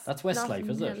What? That's Westlife,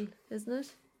 is Notting it? Hill, isn't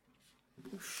it?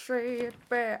 You say it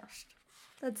best.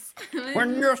 That's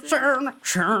When you're If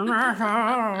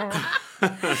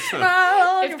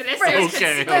the listeners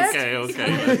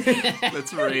Okay.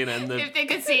 Let's rein in the. if they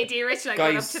could see D. Rich like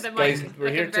going up Guys, to the mic, guys, we're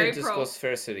looking here to very discuss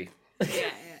Fair City. pro. Yeah.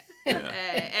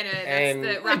 Anyway, that's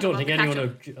the I wrap don't up think the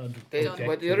anyone catch-up.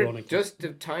 But the other, just the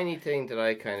tiny thing that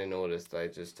I kind of noticed, I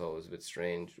just thought was a bit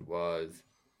strange, was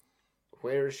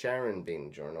where has Sharon been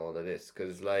during all of this?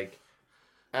 Because like,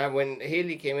 when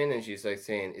Haley came in and she's like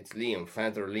saying it's Liam,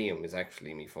 Father Liam is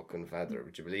actually me fucking father.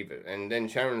 Would you believe it? And then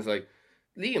Sharon's like,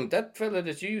 Liam, that fella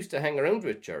that you used to hang around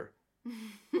with, Jer.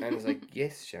 And I was like,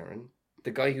 yes, Sharon,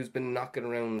 the guy who's been knocking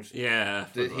around Yeah.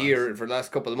 for the here for the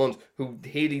last couple of months, who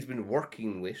Haley's been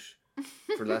working with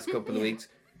for the last couple of weeks.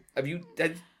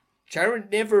 Sharon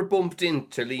never bumped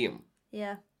into Liam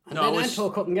yeah. And No, then it was- Anto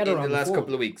couldn't get her in on the the last phone.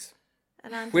 couple of weeks.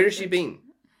 And Anton Where has she did. been?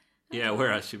 Yeah,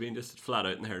 where has she been? Just flat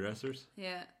out in the hairdressers.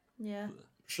 Yeah. Yeah.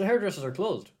 The hairdressers are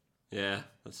closed. Yeah,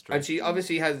 that's true. And she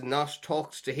obviously has not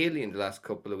talked to Haley in the last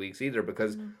couple of weeks either,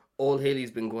 because all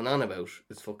Haley's been going on about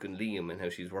is fucking Liam and how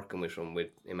she's working with him with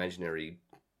imaginary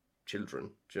children.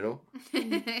 Do you know?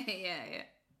 yeah.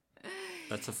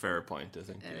 That's a fair point, I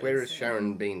think. Yeah. Where has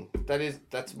Sharon been?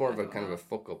 That's more of a kind of a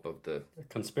fuck up of the.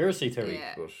 Conspiracy theory.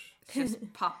 Yeah. But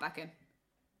Just pop back in.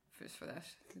 Just for that,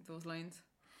 those lines.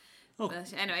 Oh.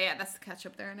 But anyway, yeah, that's the catch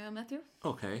up there now, Matthew.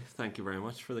 Okay, thank you very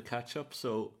much for the catch up.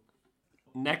 So,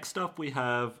 next up we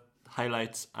have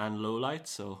highlights and lowlights.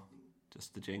 So,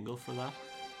 just the jingle for that.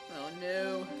 Oh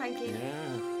no. Thank you.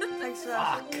 Yeah. Thanks for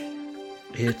that.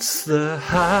 It's the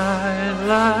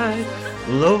highlight,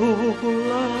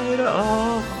 lowlight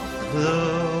of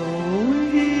the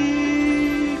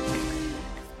week.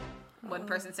 One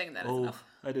person singing that is Oh, enough.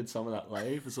 I did some of that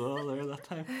live as well there that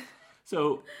time.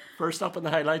 So, first up in the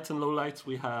highlights and lowlights,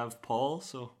 we have Paul.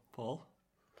 So, Paul.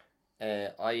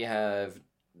 I have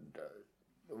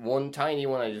one tiny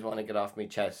one I just want to get off my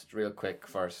chest real quick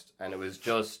first, and it was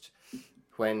just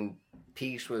when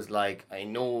Pete was like, I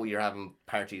know you're having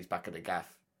parties back at the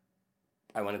gaff.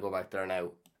 I want to go back there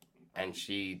now. And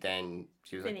she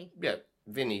was Vinny. like, yeah,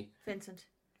 Vincent.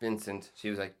 Vincent. She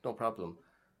was like, no problem.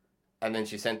 And then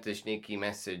she sent the sneaky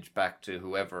message back to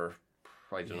whoever,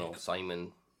 I don't know,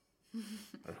 Simon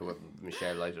or whoever,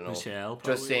 Michelle, I don't know. Michelle, Just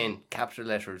probably. saying, capital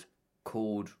letters,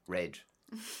 code red.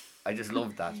 I just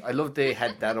love that. I love they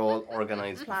had that all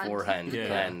organised Planned. beforehand, Yeah.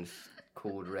 planned,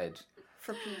 code red.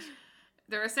 For Pete.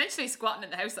 They're essentially squatting in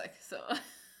the house, like, so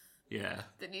Yeah.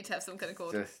 they need to have some kind of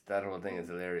code. Just that whole thing is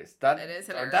hilarious. That It is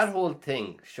or hilarious. that whole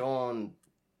thing, Sean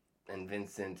and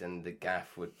Vincent and the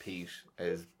gaff with Pete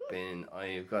has been.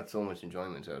 I've got so much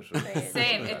enjoyment out of it.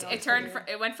 Same.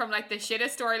 It went from like the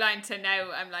shittest storyline to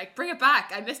now. I'm like, bring it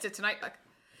back. I missed it tonight. Like,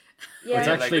 Yeah. It's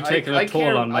Yeah, actually like, taken I a toll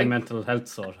care- on my I- mental health,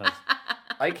 so it has.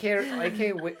 I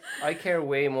care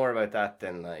way more about that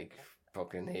than like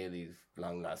fucking Haley's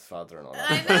long lost father and all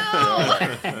that.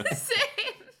 I know.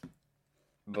 Same.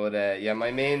 But yeah,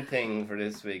 my main thing for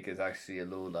this week is actually a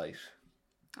low light.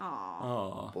 Aww.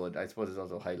 Oh. But I suppose it's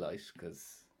also a highlight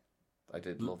because I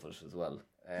did love it as well.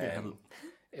 Yeah.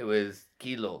 it was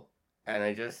Kilo, and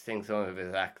I just think some of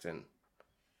his acting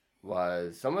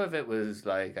some of it was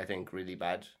like I think really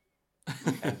bad,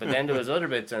 but then there was other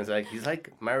bits, and I was like, he's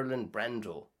like Marlon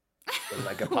Brando, in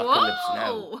like Apocalypse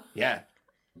Now. Whoa. Yeah,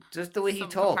 just the way he Some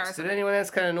talks. comparison. Did anyone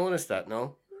else kind of notice that?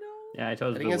 No. Yeah, I thought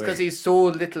I it think was it's because weird. he's so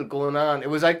little going on. It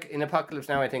was like in Apocalypse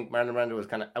Now, I think Marlon Brando was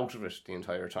kind of out of it the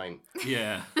entire time.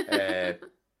 Yeah.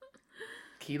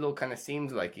 Kilo kind of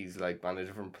seems like he's like on a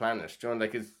different planet. Do you know,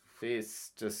 like his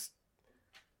face just,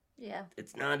 Yeah.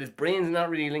 it's not, his brain's not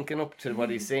really linking up to what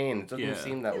he's saying. It doesn't Yeah.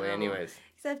 seem that way No. anyways.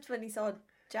 Except when he saw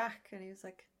Jack and he was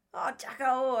like, "Oh,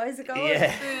 Jacko, how's it going?"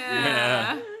 Yeah.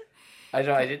 Yeah. I don't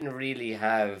know, I didn't really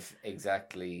have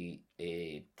exactly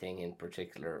a thing in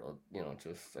particular, or, you know,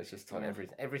 I just thought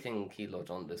everything Kilo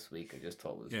done this week, I just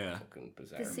thought was Yeah. fucking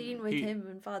bizarre. The scene with He- him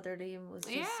and Father Liam was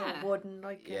just Yeah. so wooden,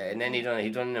 like. Yeah, and then he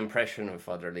done an impression of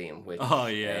Father Liam, which Oh,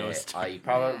 yeah, it was I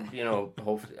probably, you know,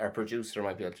 hopefully our producer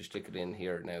might be able to stick it in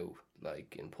here now,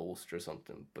 like in post or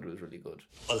something. But it was really good.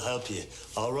 I'll help you.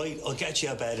 All right, I'll get you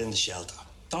a bed in the shelter.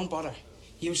 Don't bother.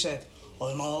 You said,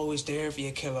 I'm always there for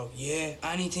you, Kilo. Yeah,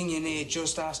 anything you need,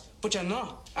 just ask. But you're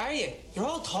not, are you? You're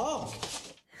all talk.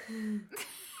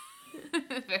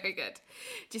 Very good.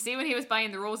 Do you see when he was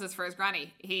buying the roses for his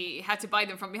granny? He had to buy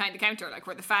them from behind the counter, like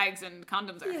where the fags and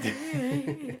condoms are. It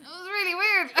was really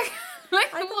weird.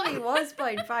 Like, I thought he was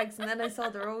buying fags, and then I saw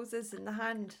the roses in the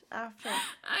hand after.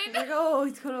 I was like, "Oh,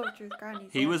 he's going over to his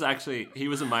granny's." He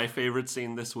was in my favorite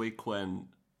scene this week when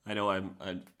I know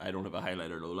I don't have a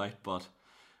highlight or low light, but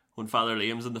when Father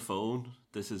Liam's on the phone,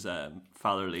 this is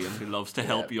Father Liam who loves to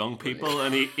help young people,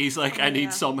 and he's like, I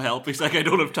need some help. He's like, I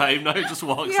don't have time now. He just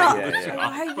walks out of the Yeah,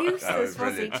 shop. how useless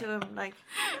was he brilliant. to him? Like,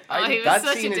 oh, he was that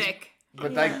such a scene is- dick.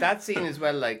 But like that scene as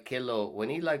well, like Kilo, when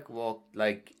he like walked,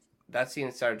 like that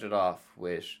scene started off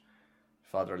with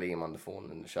Father Liam on the phone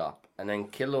in the shop, and then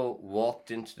Kilo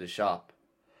walked into the shop,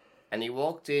 and he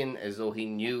walked in as though he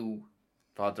knew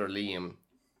Father Liam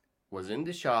was in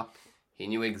the shop. He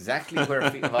knew exactly where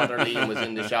Father Liam was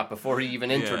in the shop before he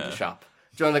even entered Yeah. the shop.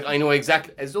 Do you know, like, I know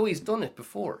exactly, as though he's done it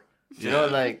before. Do you know,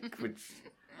 like, which,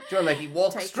 do you know, like, he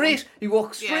walked straight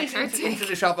into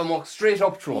the shop and walked straight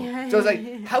up to him. Yeah. So I was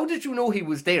like, how did you know he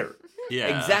was there?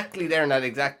 Yeah. Exactly there in that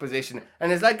exact position.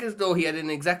 And it's like as though he had an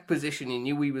exact position he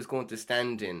knew he was going to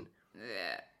stand in.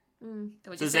 Yeah.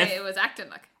 Would As you say if- it was acting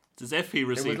like? It's as if he It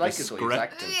was received like a as though he was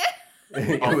script acting. of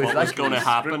It what was like going to it was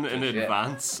happen in scripted, yeah.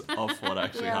 advance of what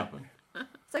actually Yeah. happened.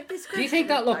 it's like this. Do you think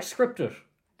that looks scripted?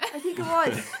 I think it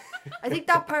was. I think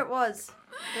that part was.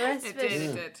 The rest It of did, it.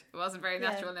 it did. It wasn't very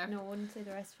natural now. No, I wouldn't say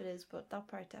the rest of it is, but that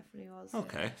part definitely was.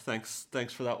 Okay, thanks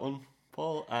for that one,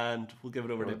 Paul. And we'll give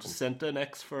it over to Jacinta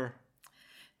next for...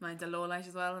 Mine's a low light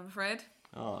as well, I'm afraid.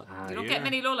 Oh, You don't dear. get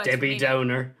many low lights. Debbie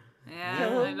Downer. Yeah,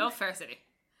 I love Fair City.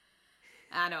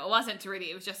 I know, it wasn't really,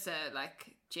 it was just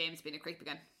like James being a creep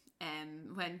again.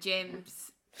 When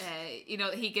James, you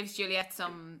know, he gives Juliet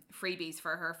some freebies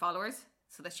for her followers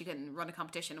so that she can run a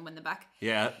competition and win them back.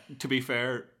 Yeah, to be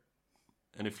fair,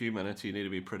 in a few minutes you need to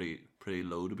be pretty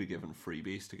low to be given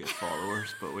freebies to get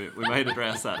followers, but we might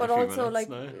address that But in a few also, minutes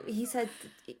like, now. he said,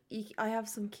 I have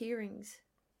some key rings.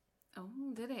 Oh,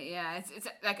 did it? Yeah, it's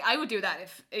like I would do that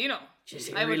if you know.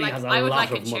 He I would really like has a I would lot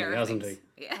like a of money, chair, hasn't things.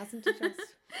 Yeah. Hasn't he just?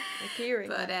 A key ring.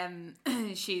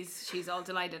 But she's all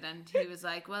delighted, and he was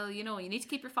like, "Well, you know, you need to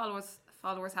keep your followers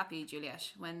happy,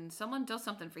 Juliet. When someone does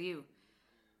something for you,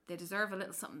 they deserve a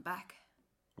little something back."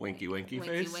 Winky Winky,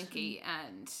 face. winky,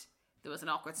 and there was an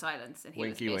awkward silence, and he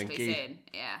Winky, was basically winky. saying,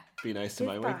 "Yeah, Be nice to Give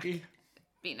my back. winky.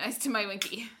 be nice to my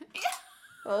winky."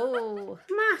 Oh,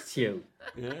 Matthew.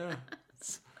 Yeah.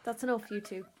 that's enough, you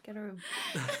two. Get a room.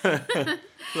 So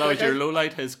that was your low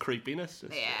light, his creepiness.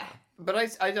 Just, Yeah, But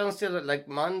I don't still, like,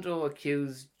 Mondo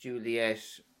accused Juliet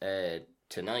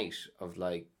tonight of,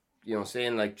 like, you know,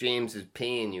 saying, like, James is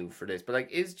paying you for this. But, like,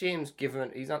 is James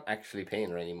giving, he's not actually paying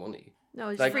her any money. No,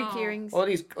 it's Like- free No. key rings.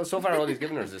 So far all he's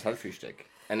given her is his health stick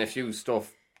and a few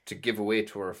stuff to give away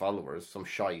to her followers, some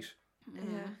shite. Yeah.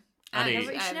 And he-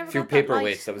 Never- she never A few got that light.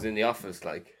 paperweights that was in the office,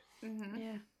 like.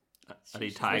 Yeah. and he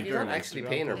Like, tagged he's her not on actually Instagram.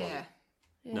 paying her money. yeah.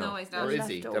 Yeah. No, he's Or not. Or is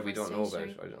he? That we leftover don't know about.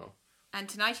 stationery. I don't know. And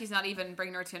tonight he's not even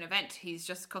bringing her to an event. He's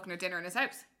just cooking her dinner in his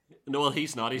house. No, well,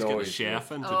 he's not. He's No, getting a he's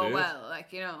chef in to Oh do well,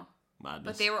 like you know. it. Madness.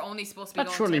 But they were only supposed to be That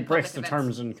going surely to breaks public the events.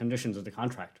 terms and conditions of the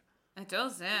contract. It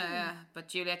does, yeah. But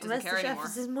Juliet doesn't Unless care the chef anymore.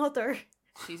 is his mother.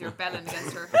 She's rebelling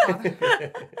against her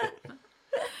father.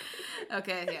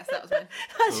 Okay, yes, that was mine.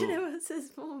 Imagine it was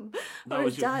his mum That or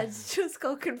was his your- dad's just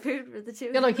cooking food for the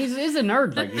two. Yeah, like he's a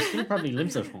nerd. Like he still probably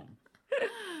lives at home.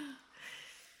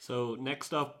 So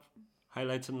next up,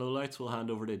 highlights and lowlights. We'll hand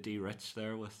over to D Rich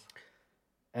there with.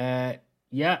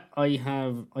 Yeah, I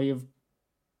have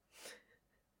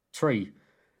 3.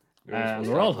 And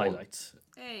they're all highlights.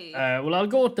 Hey. Well, I'll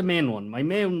go with the main one. My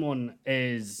main one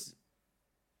is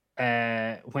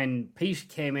when Pete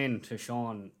came in to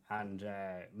Sean and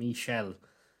Michelle,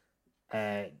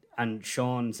 and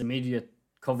Sean's immediate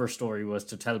cover story was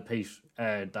to tell Pete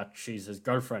that she's his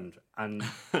girlfriend, and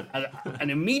an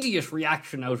immediate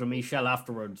reaction out of Michelle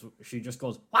afterwards, she just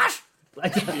goes, "What?"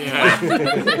 Like,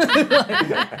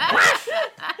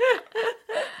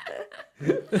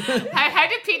 How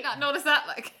did Pete not notice that?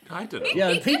 Like, I don't know.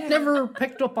 yeah, Pete never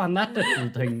picked up on that little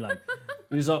thing. Like,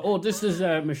 he's like, "Oh, this is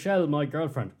Michelle, my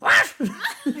girlfriend." What?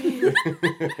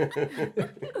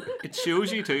 It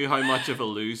shows you too how much of a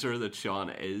loser that Sean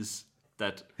is.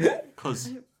 That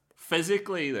because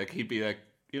physically, like he'd be like,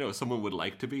 someone would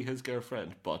like to be his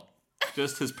girlfriend, but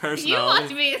just his you personality. want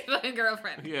to be his fucking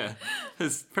girlfriend. Yeah,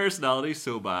 his personality's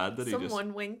so bad that he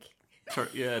Someone wink.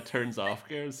 just turns off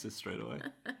girls just straight away.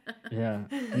 Yeah,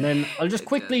 and then I'll just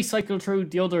quickly cycle through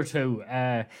the other two.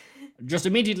 Just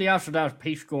immediately after that,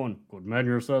 Pete going, "Good man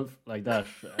yourself," like that.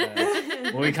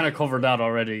 Well, we kind of covered that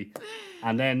already.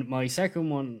 And then my second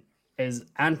one is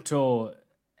Anto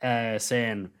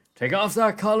saying, "Take off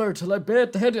that collar till I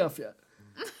bait the head off you."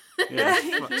 Yeah,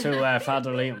 To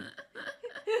Father Liam.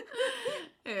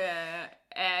 Yeah.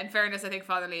 In fairness, I think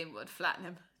Father Liam would flatten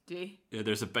him. Do you? yeah.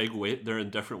 There's a big weight. They're in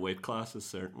different weight classes,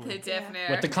 They certainly. definitely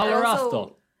are. With the collar off, Also,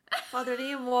 though. Father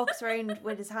Liam walks around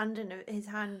with his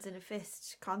hands in a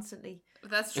fist constantly.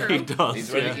 That's He true. does.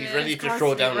 He's ready. yeah. He's ready to throw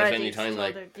Constantly down at ready any to time. throw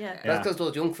Like down, yeah. Yeah. that's because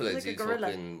those young fellas, Like a he's gorilla.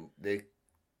 fucking. The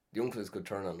young fellas could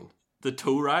turn on him. The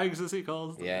toe rags, as he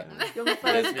calls them. Yeah, Young fellas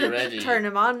Let's be could ready. turn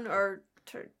him on or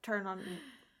turn on.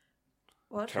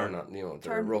 What? turn on. They're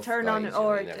Turn, rough turn guys, on you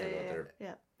or never know, they're-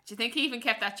 yeah. Do you think he even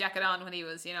kept that jacket on when he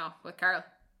was, with Carl?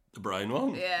 The brown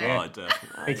one. Yeah. Oh,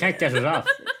 definitely. He can't get it off.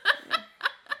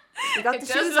 He got It the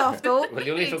does shoes look- off though. Well,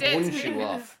 he only He took did. one shoe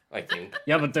off, I think.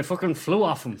 Yeah, but they fucking flew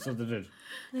off him, so they did.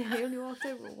 He only walked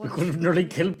out with They one. could have nearly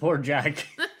killed poor Jack.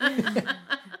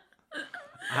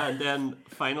 And then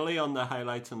finally on the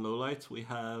highlights and lowlights, we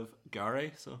have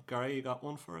Gary. So Gary, you got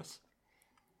one for us?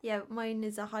 Yeah, mine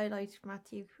is a highlight,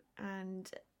 Matthew, and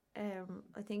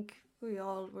I think we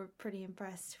all were pretty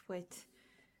impressed with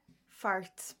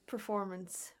Fart's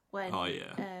performance when Oh,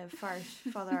 yeah. Fart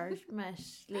Father Art met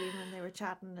Liam and they were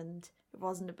chatting, and it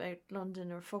wasn't about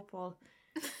London or football.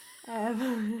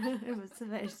 It was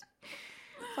about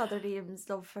Father Liam's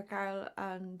love for Carl,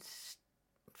 and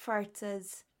Fart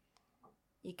says,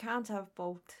 "You can't have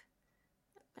both,"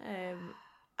 and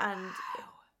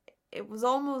it was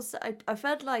almost I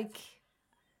felt like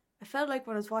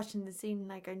when I was watching the scene,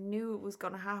 like I knew it was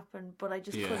going to happen, but I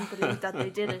just Yeah. couldn't believe that they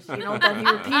did it. That he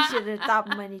repeated it that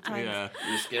many times. Yeah.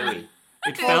 It was scary.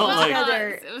 It felt like together.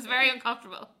 It was very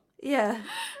uncomfortable. Yeah.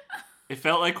 it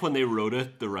felt like when they wrote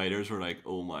it, the writers were like,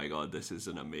 "Oh my god, this is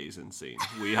an amazing scene.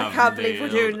 We I have can't believe we're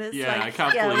nailed-" doing this. Yeah, like, I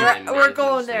can't yeah, believe it. we're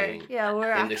going there. Amazing Yeah,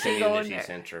 we're in the actually going community there.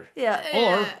 centre. Yeah.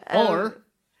 Or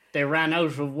they ran out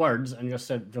of words and just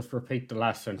said, "Just repeat the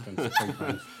last sentence 3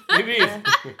 times." Maybe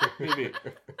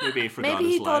he forgot Maybe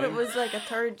he his thought line. it was like a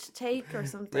third take or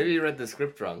something. Maybe you read the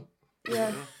script wrong.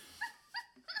 Yeah.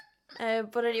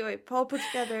 But anyway, Paul put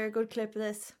together a good clip of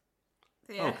this.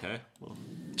 Yeah. Okay. Well,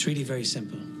 It's really very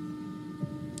simple.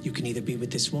 You can either be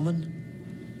with this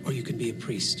woman or you can be a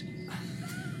priest.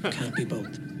 You can't be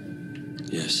both.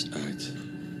 Yes, Art.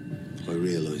 I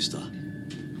realise that.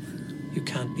 You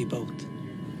can't be both.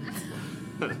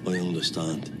 I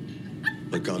understand.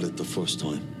 I got it the first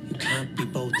time. You can't be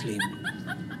both,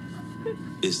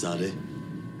 Liam. Is that it?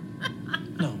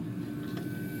 No.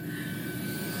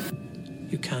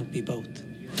 You can't be both.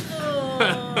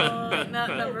 Oh, not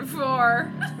number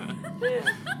 4.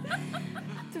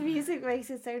 The music makes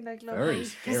it sound like Very lovely.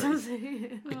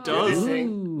 scary. it does.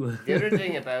 Ooh. The other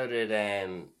thing about it,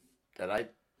 that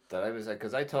I was like,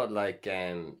 because I thought like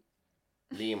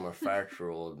Liam or Fart were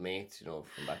old mates, from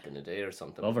back in the day or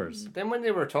something. Lovers. Then when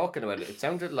they were talking about it, it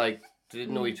sounded like they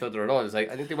didn't know each other at all. It's like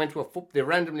I think they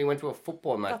randomly went to a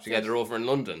football match That's together it. over in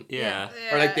London. Yeah.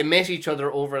 Or like they met each other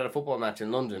over at a football match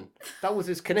in London. That was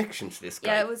his connection to this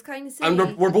guy. Yeah, it was kind of silly.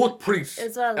 And we're both priests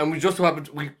As well. and we just so happened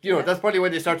that's probably why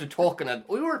they started talking and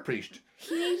we were a priest.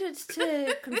 He needed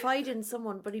to confide in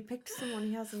someone, but he picked someone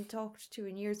he hasn't talked to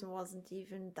in years and wasn't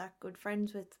even that good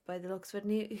friends with by the looks of it.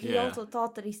 And he Yeah. also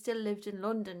thought that he still lived in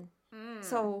London.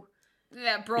 So,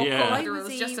 Yeah, broke Yeah. all Why the was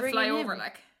rules he just to ringing fly him? over,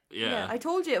 like. yeah, I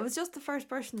told you, it was just the first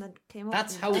person that came up.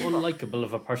 That's in how the book. unlikable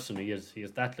of a person he is. He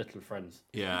has that little friends.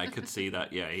 Yeah, I could see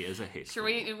that. Yeah, he is a hate. Sure,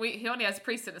 he only has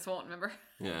priest in his phone, remember?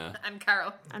 Yeah. And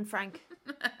Carol. And Frank.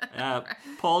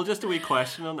 Paul, just a wee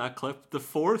question on that clip. The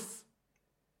 4th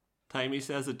time he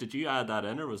says it, did you add that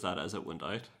in or was that as it went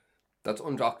out? That's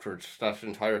undoctored. That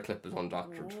entire clip is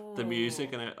undoctored. The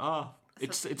music and it.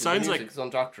 It The sounds like music's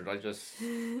undoctored. I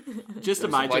just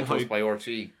imagine how by RT.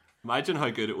 Imagine how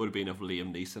good it would have been if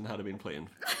Liam Neeson had been playing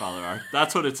Father Art.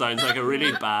 That's what it sounds like, a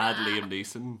really bad Liam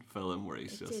Neeson film where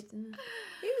he's just...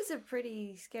 He was a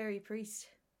pretty scary priest.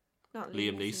 Not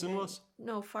Liam Neeson was?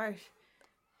 No, Fart.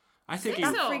 I think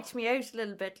That freaked me out a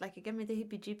little bit. Like, it gave me the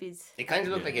heebie-jeebies. It kind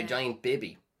of looked like a giant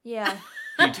baby. Yeah.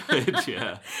 he did,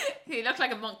 yeah. He looked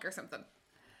like a monk or something.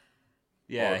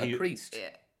 Yeah, a priest.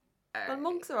 Yeah. Well,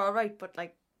 monks are alright, but,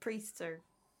 like, priests are...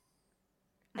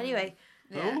 Anyway.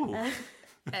 Yeah. Oh.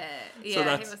 Yeah, he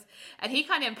was, and he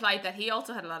kind of implied that he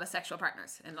also had a lot of sexual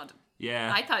partners in London.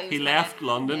 Yeah, I thought he was left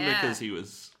kinda- London yeah. because he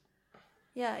was...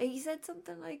 Yeah, he said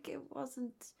something like it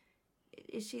wasn't...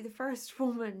 Is she the first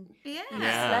woman Yeah. he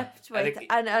Yeah. slept with?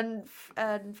 And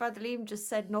And Father Liam just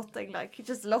said nothing. Like, he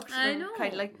just looked I at him know.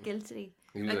 kind of like guilty.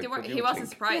 Like "What do he you wasn't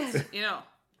think?" surprised, you know.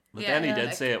 But Yeah, then he did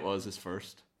like- say it was his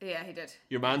first. Yeah, he did.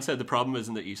 Your man said the problem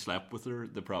isn't that you slept with her,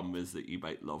 the problem is that you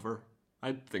might love her.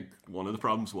 I think one of the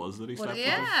problems was that he slept with her.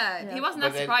 Yeah, he wasn't But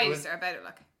that then it surprised was- about it.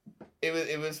 Like,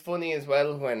 It was funny as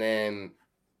well when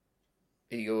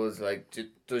he goes like,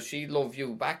 "Does she love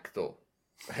you back though?"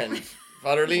 And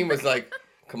Father Liam was like,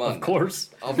 "Come on, Of course.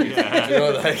 obviously." Yeah. You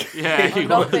know, like, Yeah, he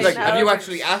not was. like, now. have you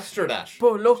actually asked her that?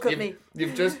 But look at You've, me.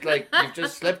 you've just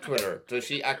slept with her. Does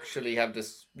she actually have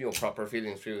this, proper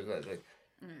feelings for you? Like,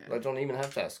 I don't even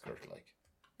have to ask her. Like,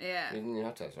 yeah. you didn't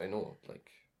have to ask her. I know. Like,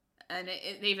 And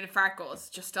even if Fart goes,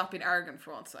 just stop being arrogant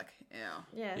for once, like, you know.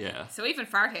 Yeah. Yeah. So even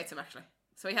Fart hates him, actually.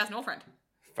 So he has no friend.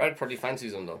 Fred probably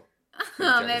fancies him though.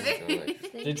 Oh, Jealous, maybe. you know,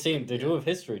 like. They do have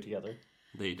history together.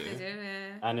 They do. They do,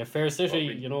 yeah. And in Fair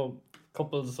City,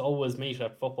 couples always meet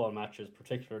at football matches,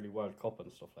 particularly World Cup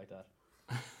and stuff like that.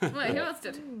 Wait, who else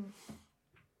did?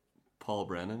 Paul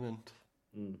Brennan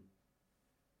and...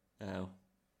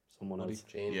 Someone What else.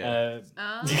 Jane. Yeah.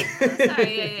 Oh,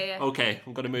 sorry, yeah. Okay,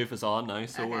 I'm going to move us on now.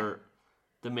 So Okay. we're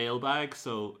the mailbag.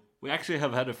 So we actually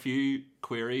have had a few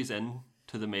queries in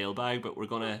to the mailbag, but we're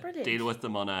going to brilliant. deal with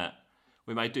them on a...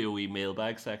 We might do a wee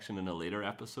mailbag section in a later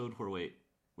episode where we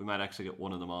might actually get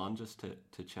one of them on just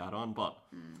to chat on. But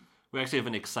we actually have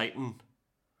an exciting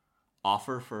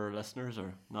offer for our listeners,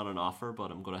 or not an offer,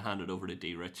 but I'm going to hand it over to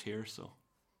D. Rich here. So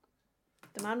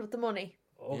The man with the money.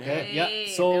 Okay, Hey,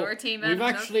 yeah. So the RT man we've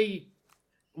himself. actually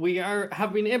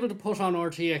have been able to put on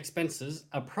RT expenses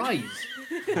a prize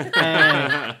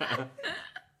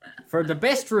for the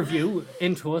best review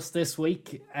into us this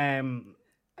week. I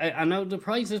know the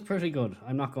prize is pretty good.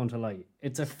 I'm not going to lie.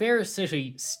 It's a Fair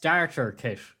City starter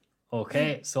kit.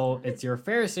 Okay, so it's your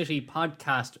Fair City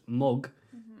podcast mug,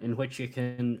 in which you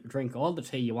can drink all the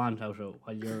tea you want out of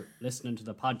while you're listening to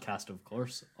the podcast, of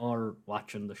course, or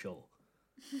watching the show.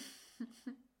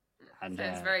 And,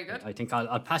 Sounds very good. I think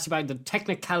I'll pass you back the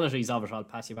technicalities of it. I'll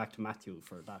pass you back to Matthew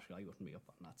for that. I wouldn't be up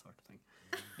on that sort of thing.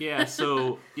 yeah,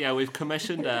 so we've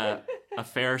commissioned a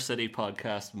Fair City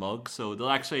podcast mug. So they'll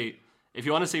actually, if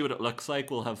you want to see what it looks like,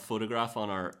 we'll have photograph on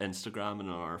our Instagram and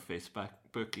on our Facebook.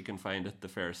 You can find it, the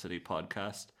Fair City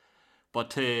Podcast. But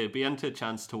to be into a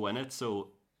chance to win it, so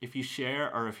if you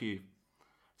share or if you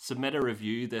submit a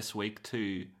review this week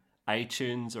to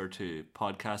iTunes or to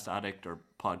Podcast Addict or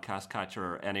Podcast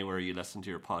Catcher or anywhere you listen to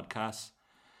your podcasts,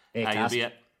 you'll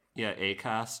Acast. be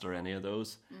Acast or any of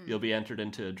those, you'll be entered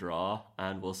into a draw,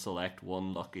 and we'll select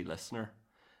one lucky listener,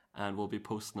 and we'll be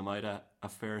posting them out a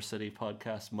Fair City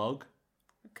Podcast mug.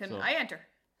 Can I enter?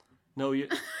 No, you.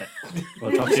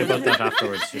 We'll talk to you about that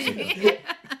afterwards.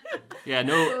 Yeah,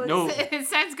 no. It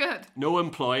sounds good. No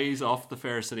employees off the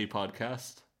Fair City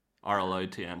Podcast are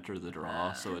allowed to enter the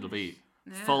draw, so it'll be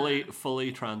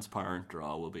fully transparent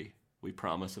draw. We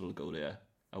promise it'll go to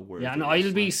a word. Yeah, and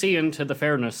I'll be seeing to the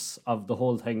fairness of the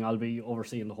whole thing. I'll be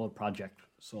overseeing the whole project.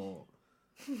 So,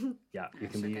 yeah, you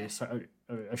can be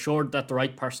assured that the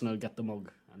right person will get the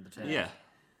mug and the tea. Yeah.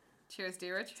 Cheers,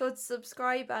 dear Rich. So it's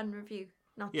subscribe and review,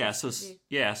 not Yeah, just so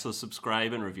review. so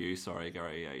subscribe and review. Sorry,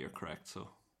 Gary. Yeah, you're correct. So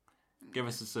give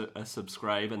us a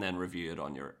subscribe and then review it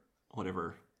on your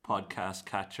whatever podcast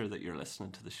catcher that you're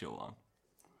listening to the show on.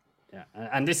 Yeah,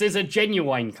 and this is a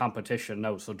genuine competition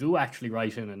now, so do actually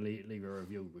write in and leave a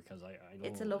review, because I know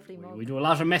It's a lovely mug. we do a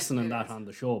lot of messing and that on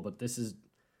the show, but this is,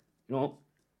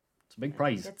 it's a big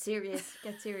prize. Get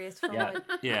serious for Yeah. a while.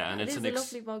 Yeah, and It it's is an a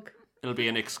lovely mug. it'll be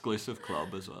an exclusive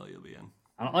club as well. You'll be in.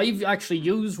 And I've actually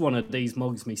used one of these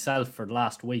mugs myself for the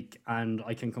last week, and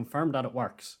I can confirm that it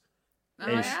works.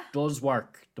 It does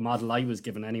work, the model I was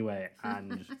given anyway,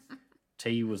 and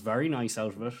tea was very nice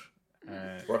out of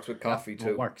it. Works with coffee It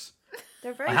too. works.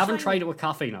 They're very I haven't shiny. tried it with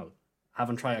coffee now.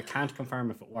 I can't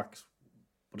confirm if it works.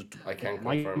 But I can't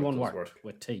my confirm it one does worked work.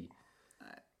 with tea.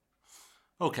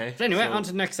 Okay. So anyway, so- on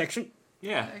to the next section.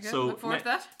 Yeah. Very good. So Look forward to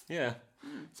that. Yeah.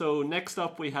 So next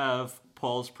up we have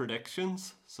Paul's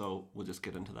predictions. So we'll just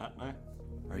get into that now.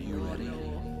 Are you ready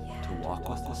to walk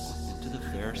with us into the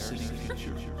Fair City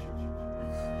future?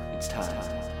 It's time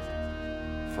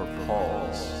for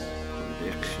Paul's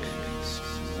predictions.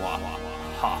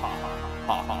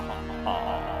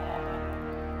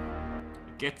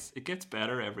 It gets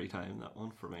better every time, that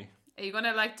one for me. Are you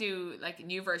gonna like do like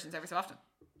new versions every so often?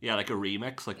 Yeah, like a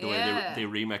remix, like the Yeah. way they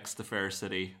remix the Fair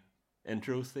City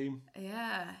intro theme.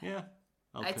 Yeah. Yeah.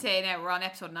 I'd say now we're on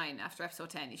episode 9. After episode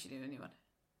 10, you should do a new one.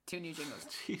 2 new jingles.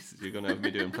 Jesus, you're gonna have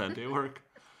me doing plenty of work.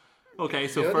 Okay,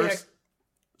 so You know, first,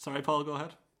 sorry, Paul, go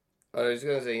ahead. I was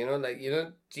gonna say,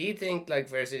 do you think like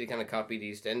Fair City kind of copied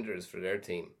EastEnders for their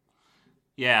team?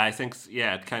 Yeah, I think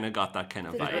it kind of got that kind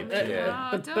of vibe. Yeah.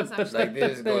 Oh, it does actually. Like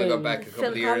this is going to go back a couple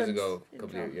Phil of years Collins ago.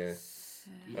 intro.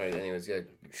 Alright, anyways, yeah,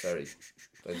 sorry.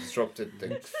 I disrupted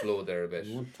the flow there a bit.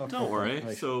 Don't worry.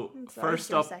 Right. So Sorry, first it's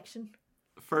your up, section.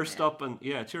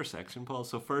 it's your section, Paul.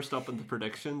 So first up in the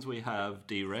predictions, we have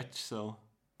D Rich. So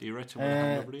D Rich, I'm gonna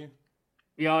hand over to you.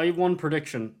 Yeah, I have one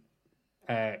prediction.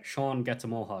 Sean gets a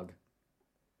mohawk.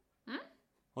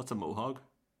 What's a mohawk?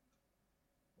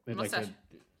 With Moustache.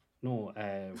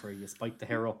 where you spike the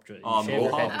hair up. You Oh, shave your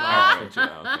mohawk. head.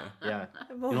 Yeah, okay. Yeah,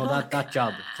 you know that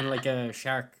job, kind of like a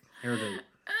shark hairdo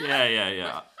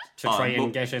Yeah. to try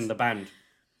and get in the band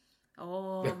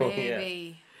Oh, yeah.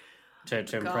 maybe. to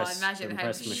God, impress imagine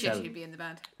how shit Michelle. he'd be in the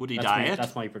band. Would he That's dye my, it?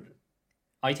 that's my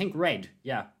I think red.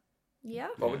 Yeah, Yeah.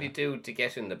 What would he do to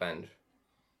get in the band?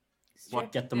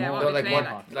 what get the Yeah, mohawk? what No, would he like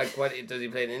play, what? Like what? Does he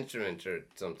play an instrument or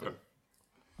something?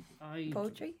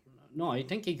 Poetry. No, I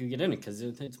think he could get in it because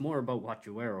it's more about what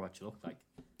you wear or what you look like.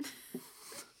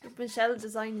 Did Michelle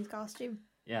design his costume?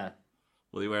 Yeah,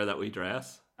 Will he wear that wee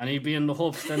dress? and he'd be in the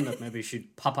hopes then that maybe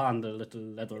she'd pop on the little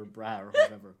leather bra or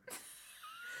whatever.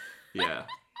 Yeah.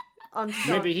 On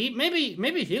Sean.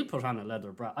 Maybe he'll put on a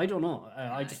leather bra. I don't know.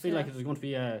 I just feel like there's going to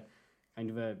be a kind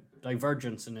of a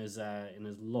divergence in his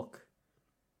look.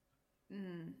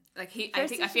 Like I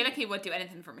First feel like he would do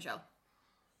anything for Michelle.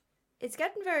 It's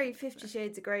getting very 50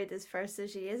 Shades of Grey, this Fair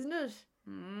City, isn't it?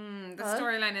 The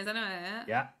storyline is anyway. Yeah.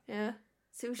 Yeah. Yeah.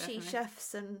 Sushi Definitely.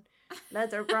 chefs and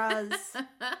leather bras,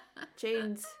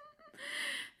 chains.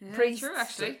 Yeah, Priests. true,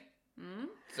 actually.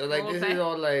 So like Role this play. is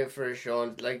all like for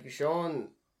Sean. Like Sean,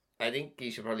 I think he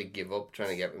should probably give up trying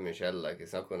to get with Michelle. Like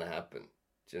it's not going to happen.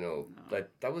 Do you know? Like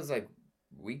that was like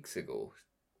weeks ago.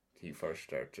 He first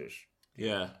started,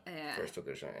 Yeah. Yeah. first took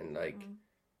a shot, and like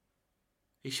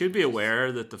He should be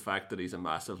aware that the fact that he's a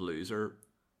massive loser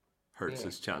hurts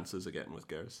his chances of getting with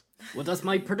girls. Well, that's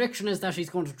my prediction is that he's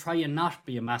going to try and not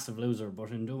be a massive loser, but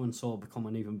in doing so, become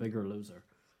an even bigger loser.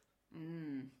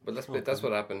 but that's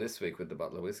what happened this week with the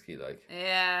bottle of whiskey. Like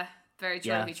Yeah. Very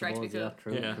true. Yeah, he tried to be suppose,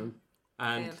 cool. yeah, true, Yeah. true.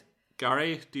 And Failed.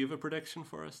 Gary, do you have a prediction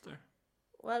for us there?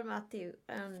 Well, Matthew,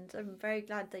 and I'm very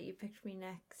glad that you picked me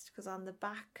next, because on the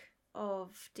back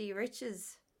of D.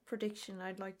 Rich's prediction,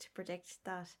 I'd like to predict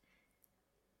that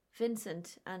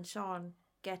Vincent and Sean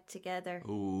get together.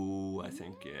 Ooh, I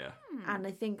think, yeah. And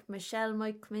I think Michelle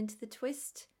might come into the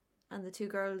twist, and the two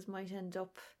girls might end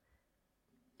up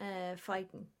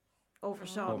fighting over Oh,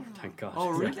 Sean. thank God.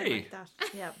 Oh, Something really? like that.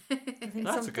 Yeah. I think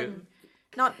That's a something, good-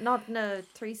 not in a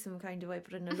threesome kind of way,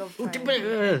 but in a love kind of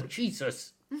way.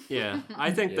 Jesus. Yeah,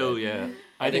 I think though, yeah.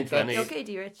 I think that's- Vinny Okay,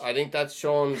 D. Rich. I think that's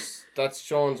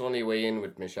Sean's only way in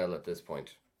with Michelle at this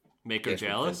point. make her Get with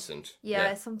jealous. Vincent.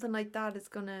 Yeah, something like that is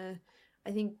gonna,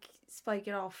 I think, spike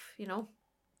it off, you know?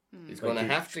 He's going to Like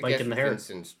have to spike get in the with hair.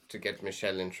 Vincent to get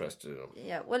Michelle interested in him.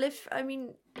 Yeah, well,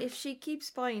 if she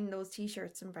keeps buying those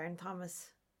t-shirts in Baron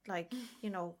Thomas, like, you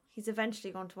know, he's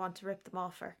eventually going to want to rip them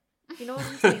off her. You know what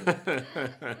I'm saying?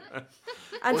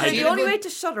 And Well, so see the the only good- way to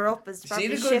shut her up is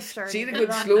probably shift her. See the and good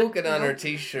put her slogan you on know? her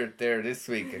t-shirt there this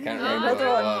week. I can't remember Another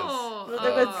what it one. was.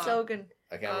 Another good slogan.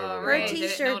 I can't Oh, remember Her what right. it was. Didn't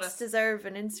t-shirts notice. deserve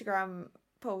an Instagram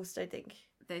post, I think.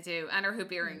 They do. And her hoop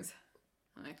earrings.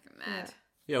 Like, mad.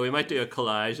 Yeah, we might do a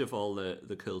collage of all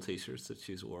the cool t-shirts that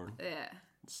she's worn. Yeah.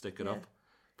 Stick it up.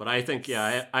 But I think,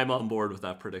 yeah, I'm on board with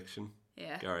that prediction.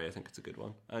 Yeah. Gary, I think it's a good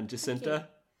one. And Jacinta?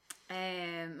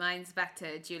 Mine's back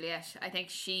to Juliet. I think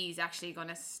she's actually going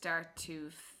to start to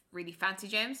really fancy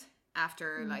James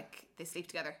after like they sleep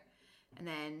together, and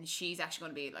then she's actually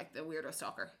going to be like the weirdo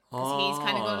stalker because he's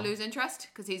kind of going to lose interest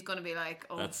because he's going to be like,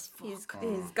 oh, That's- fuck. He's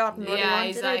gotten what he yeah, wanted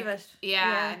he's out like, of it.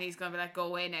 yeah, and he's going to be like, go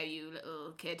away now, you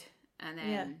little kid, and then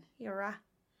Yeah, you're right.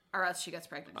 or else she gets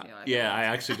pregnant. You know, like, Yeah, I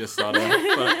actually just thought of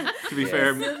it. But to be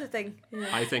fair, That's the other thing. Yeah.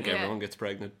 I think Yeah. everyone gets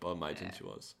pregnant, but I imagine she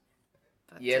was.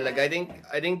 But, Yeah, like I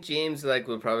think James like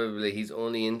will probably he's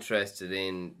only interested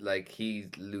in like he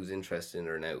lose interest in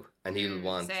her now, and he'll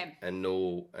want same. and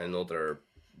know another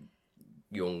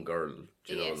young girl.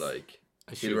 Do you He know, is. like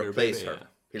A he'll sugar replace baby, her. yeah.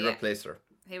 He'll Yeah. replace her.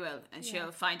 he will, and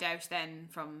she'll find out then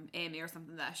from Amy or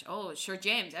something that sure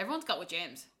James. Everyone's got with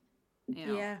James. You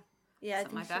know? Yeah. Yeah, I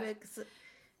Something think like she that. will, 'cause it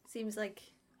seems like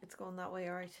it's going that way,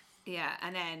 alright. Yeah,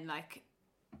 and then like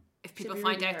if people be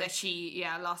find really out hurt. that she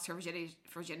lost her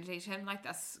virginity to him, like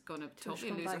that's gonna totally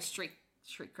come lose her back.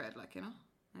 street cred, like, you know.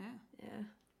 Yeah, Yeah.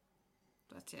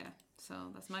 but yeah,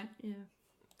 so that's mine. Yeah.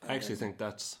 I actually think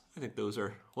those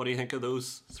are. What do you think of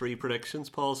those 3 predictions,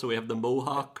 Paul? So we have the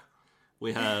Mohawk,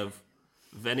 we have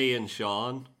Vinny and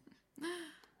Sean,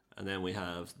 and then we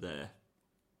have the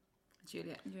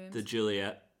Juliet and James.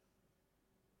 Juliet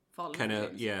Falling kind for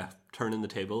of James. turning the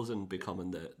tables and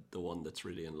becoming the one that's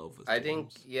really in love with I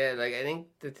James. think I think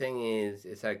the thing is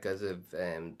it's like because of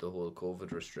the whole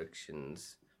COVID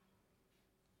restrictions.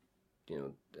 You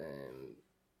know,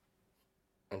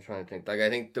 I'm trying to think. Like I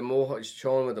think the mohawk,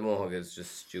 Sean with the mohawk is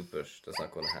just stupid. That's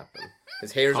not going to happen.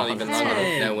 His hair's not even long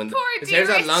enough now. When Poor his hair's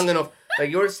not dearest. long enough, like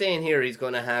you're saying here, he's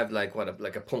going to have like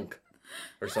like a punk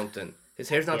or something. His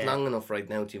hair's not Yeah. long enough right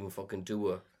now to even fucking do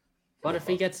a. What if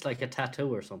he gets like a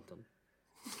tattoo or something?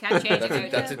 Can't change That's a,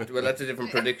 it. that's a, well, that's a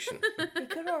different prediction. He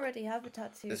could already have a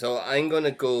tattoo. So I'm gonna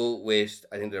go with.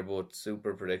 I think they're both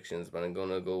super predictions, but I'm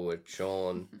gonna go with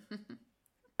Sean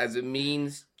as a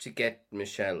means to get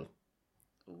Michelle.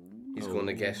 He's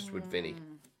gonna get with Vinny.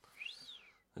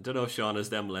 I don't know if Sean has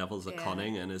them levels of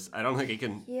cunning and is. I don't think he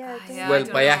can. Yeah, it Yeah, doesn't- I Well,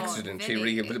 don't by know. accident,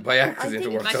 Vinny- by accident it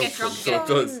think works might out. get For drunk him, so it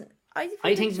does.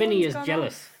 I think Vinny Sean's is gone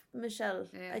jealous. off Michelle.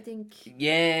 Yeah. I think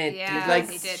Yeah, Yeah, he's like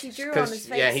he did. she drew on his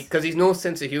face. yeah, because he's no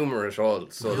sense of humor at all.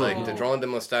 So like No. they're drawing the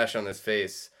mustache on his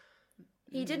face.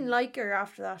 He didn't like her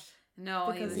after that.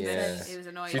 No, he was Because Yeah. he was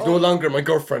annoyed. She's no longer my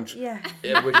girlfriend. Yeah.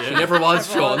 Yeah, which she never was,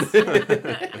 Sean.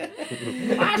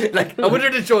 Like I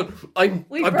wouldn't have Sean. I'm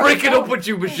broke breaking up up. with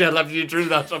you, Michelle, after you drew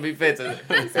that on my face. I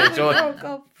We said, Sean, broke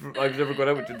up. I've never gone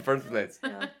out with you in the first place.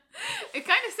 Yeah. It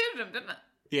kind of suited him, didn't it?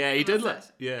 Yeah, he did look.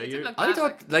 Mustache. Yeah, It did you. look I bad,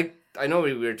 thought, like, I know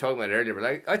we were talking about it earlier, but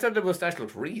like, I thought the mustache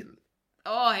looked real.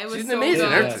 Oh, it was She's an so amazing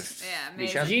good. artist. Yeah, amazing.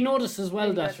 Michelle. Did you notice as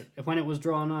well that when it was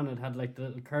drawn on, it had like the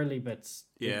little curly bits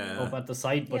Yeah. up at the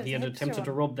side, but Yeah, he had the hips attempted to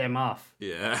showing. rub them off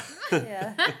Yeah.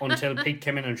 Yeah. until Pete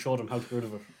came in and showed him how to get rid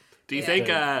of it. Do you Yeah.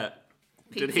 think?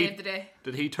 Pete Did he? saved the day.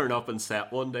 Did he turn up on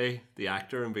set one day, the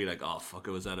actor, and be like, "Oh fuck,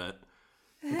 I was at a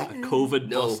COVID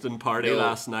No. busting party No.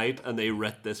 last night, and they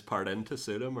writ this part in to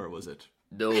suit him," or was it?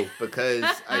 No, because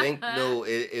I think, no,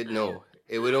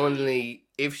 it would only,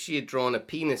 if she had drawn a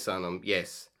penis on him,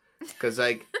 yes. Because,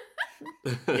 like,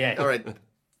 Yeah. all right,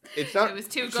 it's not, It was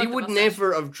too good, she the would mustache.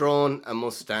 never have drawn a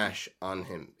mustache on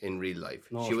him in real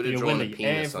life. No, she would it'd have be a drawn a willy.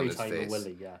 penis on Every his time a face.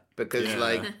 willy, yeah. Because, Yeah.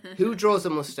 like, who draws a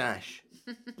mustache?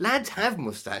 Lads have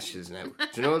mustaches now. Do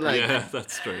you know, like, Yeah,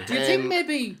 that's true. Do you think Um,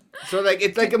 maybe so, like,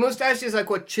 it's like a mustache is like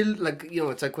what like, you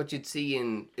know, it's like what you'd see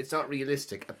in, it's not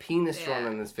realistic. A penis drawn Yeah.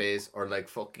 on his face, or like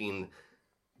fucking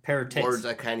pair of tits? words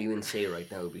I can't even say right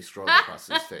now would be strung across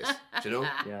his face. Do you know?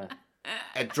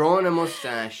 Yeah. Drawing a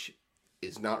mustache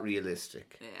is not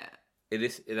realistic. Yeah.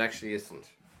 It actually isn't.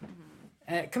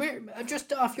 Come here,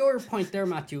 just off your point there,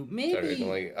 Matthew. Maybe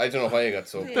Sorry, I don't know why I got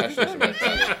so passionate about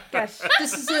that. Get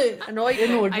this is a annoyed.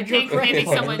 no, I you're think correct, maybe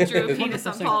Paul. someone drew a penis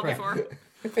on 100% Paul correct.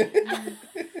 before.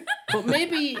 But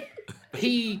maybe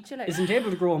he Chill out. isn't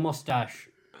able to grow a mustache.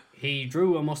 He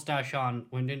drew a mustache on,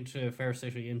 went into Fair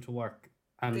City into work,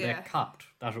 and Yeah. they copped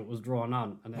that it was drawn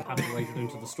on, and they had to write it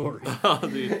into the story. Oh,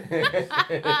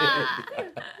 the-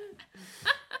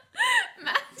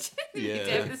 Imagine you Yeah.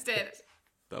 devastated.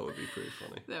 that would be pretty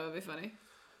funny. That would be funny.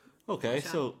 Okay,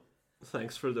 so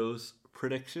thanks for those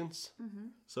predictions.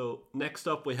 So next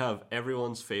up, we have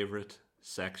everyone's favorite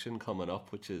section coming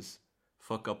up, which is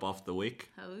fuck up off the week.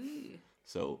 Oh.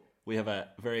 So we have a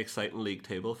very exciting league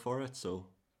table for it. So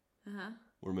Uh-huh.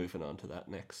 we're moving on to that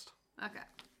next. Okay.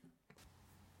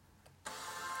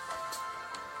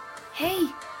 Hey,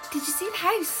 did you see the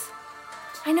house?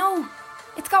 I know,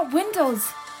 it's got windows.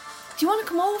 Do you want to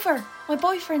come over? My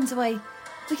boyfriend's away.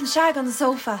 We can shag on the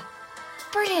sofa.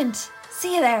 Brilliant.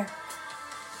 See you there.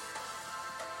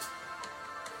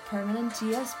 Permanent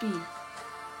TSB.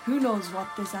 Who knows what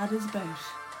this ad is about?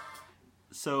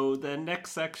 So the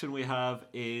next section we have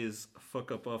is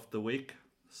fuck up off the week.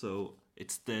 So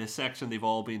it's the section they've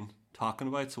all been talking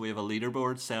about. So we have a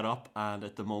leaderboard set up, and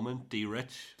at the moment D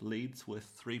Rich leads with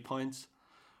 3 points,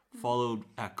 followed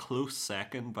a close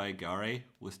second by Gary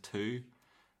with 2.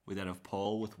 We then have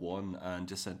Paul with 1, and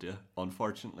Jacinta,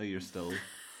 unfortunately you're still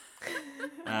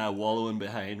wallowing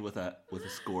behind with a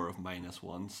score of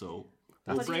 -1. So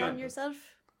Put it on yourself.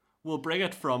 we'll bring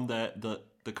it from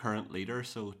the current leader.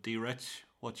 So D Rich,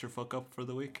 what's your fuck up for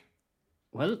the week?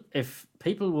 Well, if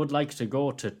people would like to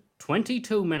go to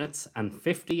 22 minutes and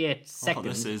 58 seconds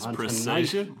This is on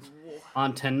precision.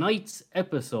 on tonight's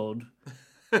episode,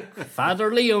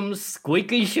 Father Liam's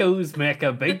squeaky shoes make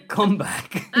a big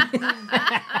comeback.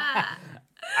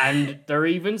 And they're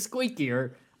even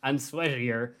squeakier and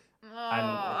sweatier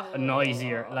and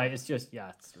noisier. Like, it's just,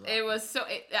 it's right. It was so...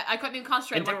 I couldn't even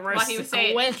concentrate They on were what he was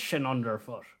saying. squelching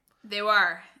underfoot. They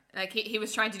were. Like, he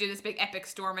was trying to do this big epic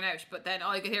storming out, but then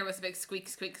all you could hear was a big squeak.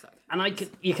 And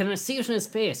you can see it in his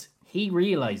face. He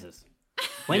realizes.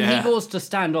 When Yeah. he goes to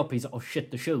stand up, he's, oh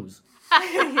shit, the shoes.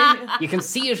 You can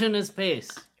see it in his face.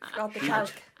 Got the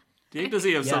talc. Do you think does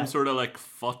he have Yeah. some sort of like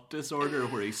foot disorder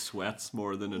where he sweats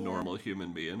more than a normal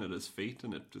human being at his feet,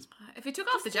 and it just If he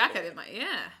took off the jacket, it might be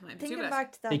too Thinking bad.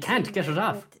 back to that, He can't thing get it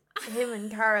off. with him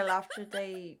and Carol after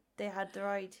they had the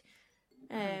ride.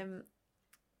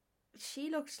 She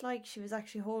looked like she was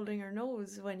actually holding her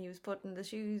nose when he was putting the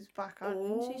shoes back on.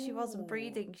 Didn't she wasn't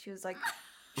breathing. She was like,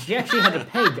 She actually had a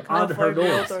peg on her "Find the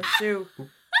nose. other shoe,"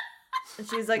 and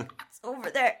she was like, "It's over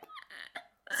there.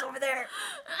 It's over there."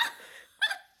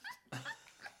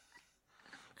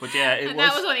 But yeah, it And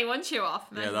that was only one shoe off.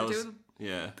 yeah, that was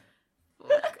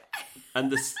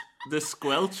And this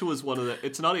squelch was one of the.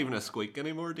 It's not even a squeak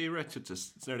anymore, D Rich.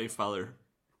 It's nearly Father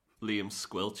Liam's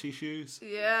squelchy shoes.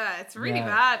 Yeah, it's really Yeah.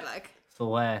 bad. Like,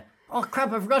 So, oh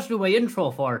crap, I forgot to do my intro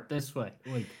for it this way.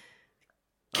 Wait.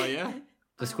 Oh yeah.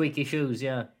 The squeaky shoes,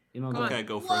 yeah. You know, Okay,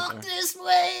 go for it. There. this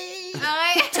way.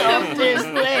 I Walk this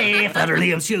way. Father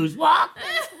Liam's shoes. Walk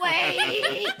this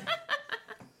way.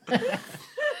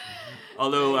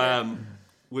 Although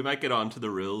we might get on to the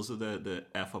rules of the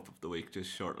F up of the week just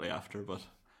shortly after.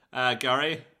 But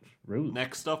Gary, Rules.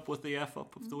 next up with the F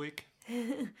up of the week.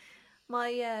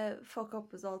 My fuck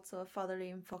up was also a Father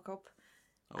Liam fuck up.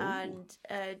 Oh. And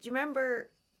do you remember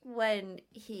when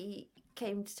he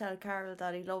came to tell Carol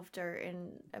that he loved her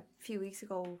a few weeks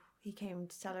ago? He came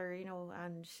to tell her,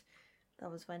 and that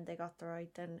was when they got the ride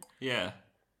then. Yeah.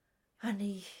 And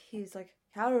he was like,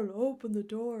 "Carol, open the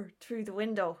door," through the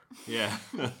window. Yeah.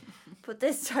 But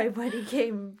this time when he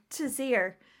came to see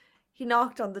her, he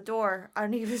knocked on the door,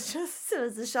 and it was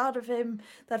a shot of him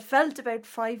that felt about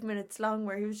 5 minutes long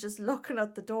where he was just looking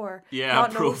at the door. Yeah,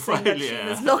 not profile, noticing that yeah. she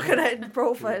was looking at in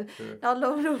profile. Not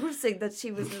noticing that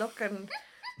she was looking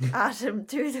at him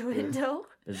through the window.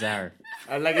 Bizarre.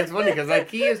 And like, it's funny because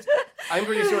like he is. I'm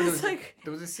pretty sure It's like-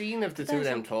 there was a scene of the two of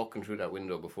them talking through that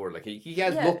window before. Like he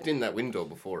has looked in that window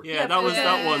before. Yeah, that was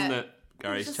that one that He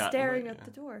Gary's was just chatting staring about, at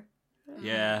the door.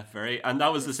 Yeah, very. And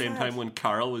that was the same sad. time when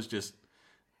Carol was just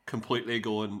completely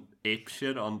going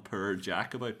apeshit on poor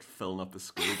Jack about filling up his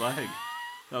school bag.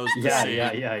 That was the scene.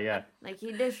 Yeah. Like,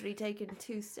 he literally taken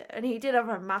 2 steps, and he did have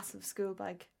a massive school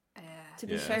bag. To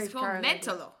be Yeah. fair, it's to Carol,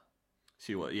 mental though.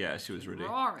 She was ridiculous.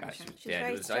 Roaring. She's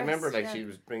very I remember like stressed, she yeah.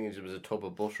 was bringing. There was a tub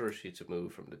of butter. She had to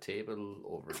move from the table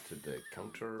over to the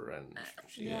counter, and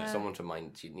she Yeah. someone to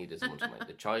mind. She needed someone to mind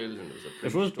the child, and there was a It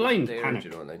priest was up blind there. panic. You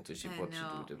know, like so she I what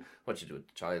know. you do with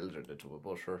the child or the tub of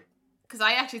butter. Because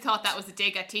I actually thought that was a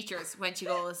dig at teachers when she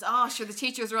goes, "Oh, sure, the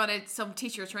teachers were on some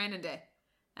teacher training day,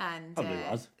 and Probably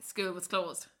was. school was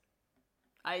closed."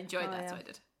 I enjoyed that, yeah. so I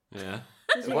did. Yeah.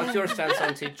 What's your stance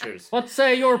on teachers? What's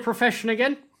your profession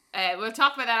again? We'll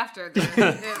talk about that after.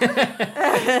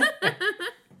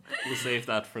 We'll save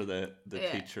that for the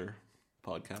Yeah. teacher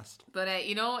podcast. But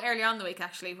early on in the week,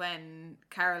 actually, when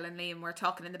Carol and Liam were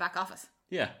talking in the back office,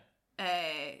 Yeah.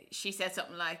 she said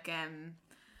something like,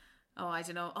 "Oh, I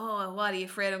don't know. Oh, what are you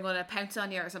afraid I'm going to pounce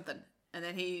on you or something?" And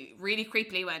then he really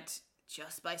creepily went,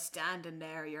 "Just by standing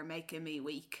there, you're making me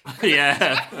weak."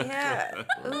 Yeah. Yeah.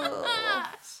 Ooh.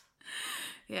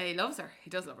 Yeah, he loves her. He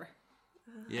does love her.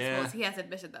 Yeah. Suppose he has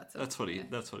admitted that. So That's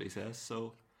what he says.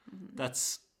 So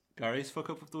that's Gary's fuck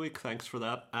up of the week. Thanks for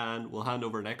that. And we'll hand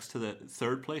over next to the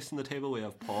third place in the table. We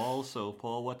have Paul. So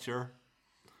Paul, what's your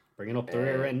Bringing up the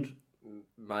rear end.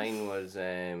 Mine was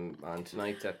on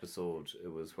tonight's episode. It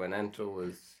was when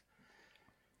Anto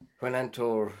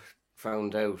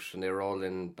found out, and they were all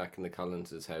back in the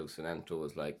Collins' house, and Anto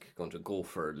was like going to go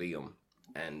for Liam,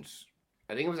 and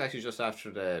I think it was actually just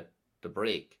after the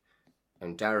break,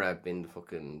 and Dara, being the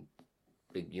fucking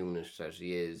big unit that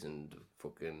he is, and the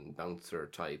fucking bouncer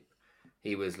type,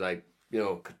 he was like,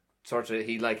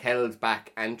 he like held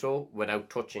back Anto without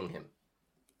touching him.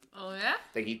 Oh yeah.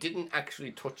 Like, he didn't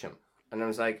actually touch him. And I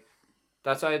was like,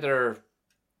 that's either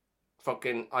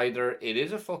it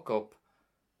is a fuck up,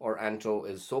 or Anto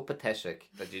is so pathetic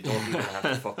that you don't even have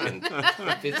to fucking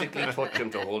physically touch him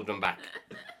to hold him back.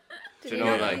 Did Do he you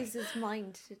know, not like- use his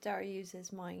mind? Did Dara use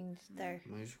his mind there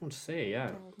I just want to say,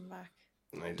 yeah. to hold him back?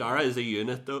 Dara is a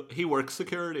unit though. He works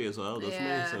security as well, doesn't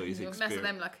Yeah, he? So he's you wouldn't mess with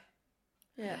them, experienced.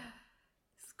 like. Yeah.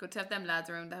 It's good to have them lads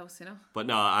around the house, you know. But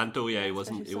no, Anto, yeah, he Especially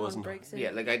wasn't. if He someone wasn't. breaks in.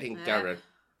 Yeah, like I think Yeah.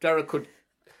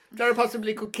 Dara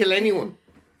possibly could kill anyone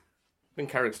in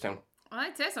Carrickstown,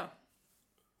 I'd say so.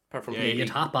 apart from Yeah, Phoebe. You'd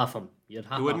hop off him. You'd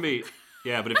hop It wouldn't off be.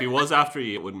 Yeah, but if he was after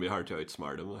you, it wouldn't be hard to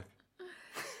outsmart him. Like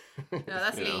No,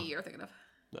 that's You Lee know. you're thinking of.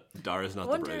 Dara's not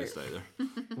Wonder- the brightest either.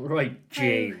 him. Right,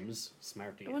 James.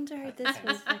 Smarty. I wonder how this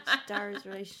will affect Dara's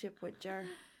relationship with Jar.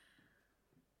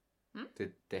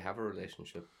 Did they have a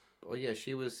relationship? Oh yeah,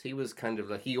 he was kind of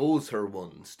like, he owes her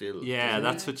one still. Yeah,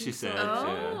 that's what she said.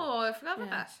 Yeah. Oh, I forgot about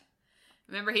Yeah. that.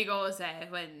 Remember, he goes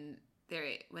when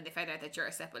they found out that Jur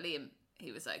slept with Liam.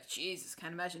 He was like, "Jesus,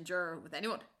 can't imagine Jur with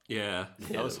anyone." Yeah,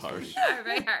 that was harsh.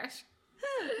 Very harsh.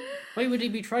 Why would he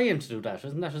be trying to do that?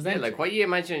 Isn't that his Yeah, answer? like, why you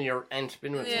imagine your aunt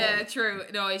been with Yeah, someone? true.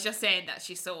 No, he's just saying that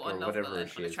she's so Or unlovable whatever and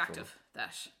she is unattractive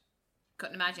that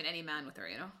couldn't imagine any man with her.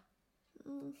 You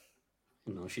know,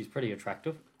 No, she's pretty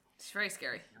attractive. she's very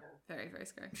scary. Very, very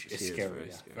scary. She's She is scary. very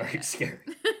yeah. scary. Very scary.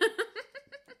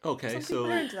 Okay, Some people are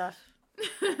so into that.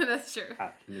 That's true.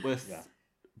 with yeah.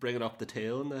 bringing up the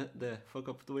tail and the fuck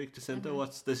up of the week, Jacinta,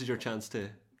 this is your chance to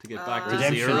get back to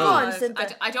Redemption. zero. Go on, I,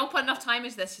 Cynthia. I don't put enough time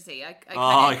into this, you see. I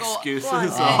Oh, kinda go- excuses. Go on, Oh,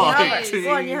 you have it. geez.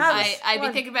 Go on, you have it. I'd Go be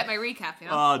on. thinking about my recap, you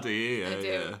know. Oh, do you? I Yeah, do.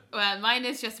 yeah. Well, mine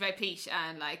is just about Pete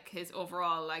and like his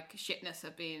overall like shitness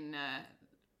of being a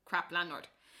crap landlord.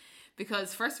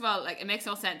 Because first of all, like it makes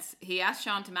no sense. He asked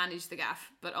Sean to manage the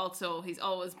gaff, but also he's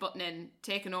always butting in,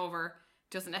 taking over,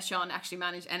 doesn't let Sean actually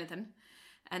manage anything.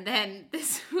 And then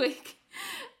this week,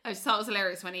 I just thought it was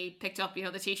hilarious when he picked up,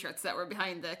 the t-shirts that were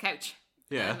behind the couch.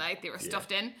 Yeah. And like they were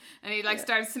stuffed in, and he like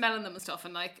started smelling them and stuff,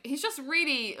 and like he's just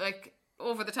really like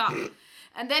over the top.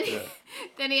 And then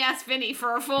then he asked Vinny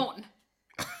for a phone.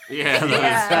 Yeah,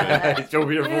 that is Show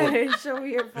me your phone. Show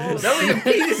me your phone.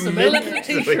 Smelling the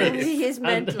t-shirt. He is And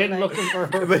mental. then like. looking for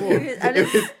her phone. And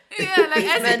it's, Yeah, like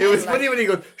as It was funny when he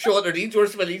goes, "Sean, are these your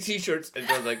smelly t-shirts?" And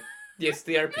I was like, "Yes,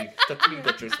 they are, Pete. That's me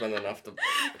that you're smelling off them."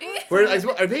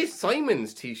 Are they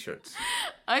Simon's t-shirts?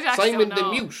 I actually Simon don't the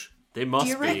know. Mute. They must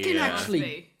Do you reckon be. actually? Must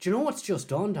be. Do you know what's just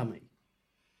dawned on me?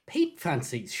 Pete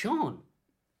fancies Sean,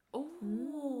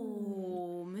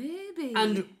 Oh, maybe.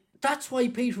 and that's why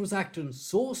Pete was acting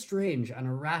so strange and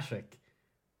erratic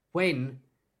when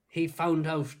he found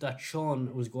out that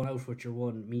Sean was going out with your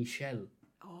one Michelle.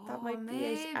 that might be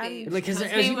it. And Like his,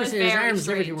 Because as he you were was saying, his very arms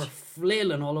and everything were strange.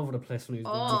 flailing all over the place when he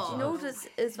was Oh. going. notice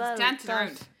as well dancing that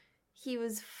around. he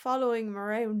was following him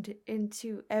around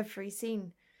into every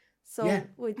scene. So Yeah.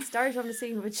 we'd start on the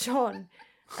scene with Sean,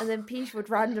 and then Pete would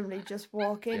randomly just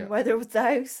walk in, Yeah. whether it was the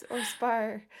house or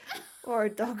Spar or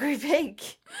Dog or Pig.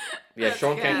 Yeah,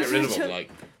 Sean can't get rid of him. Yeah.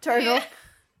 Like, Turn up.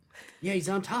 Yeah, he's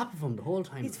on top of him the whole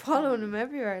time. He's following him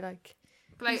everywhere. Like,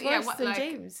 Like, he's yeah, worse what, than like,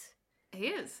 James. he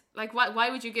is. Like, why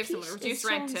would you give Pete someone a is reduced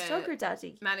rent Sean's to sugar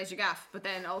daddy. manage a gaff, but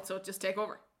then also just take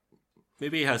over?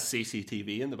 Maybe he has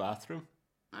CCTV in the bathroom.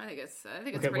 I think it's a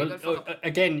Okay, pretty well, good fuck up.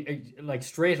 again, like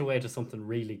straight away to something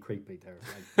really creepy there.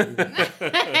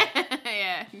 Like,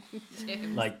 Yeah.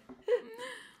 James. like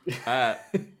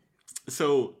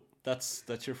So that's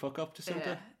your fuck up, Jacinta.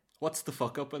 Yeah. What's the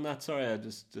fuck up in that? Sorry, I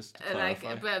just to Like,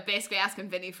 clarify. well, basically asking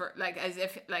Vinny for, like, as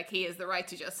if, like, he has the right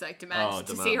to just, like, demand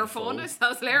to demand see her the phone. phone. That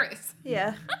was hilarious.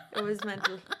 Yeah, it was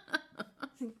mental.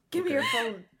 Give me your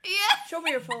phone. Yeah. Show me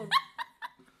your phone.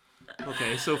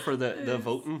 Okay, so for the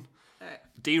voting, Alright.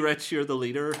 D. Rich, you're the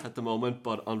leader at the moment,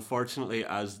 but unfortunately,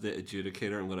 as the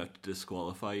adjudicator, I'm going to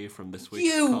disqualify you from this week's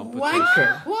you competition.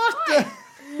 wanker! What? The?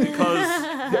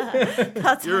 Because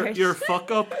That's harsh. your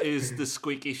fuck up is the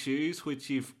squeaky shoes, which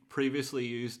you've previously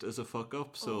used as a fuck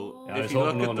up. So Yeah, I if was you look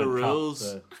hoping at one the would top rules,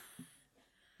 the-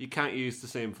 you can't use the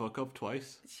same fuck up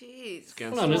twice. Jeez.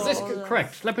 Against Hold on, is the this rules.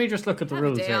 correct? Let me just look at the Have a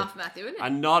rules day here. off, Matthew, wouldn't it?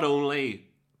 And not only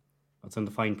What's in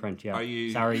the fine print? Yeah. are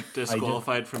you Sorry?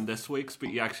 disqualified from this week's, but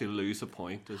you actually lose a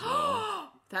point as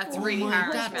well. That's really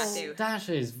harsh, Matthew. That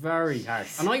is very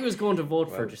harsh. And I was going to vote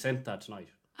for Jacinta tonight.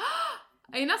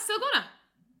 Are you not still gonna?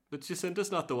 But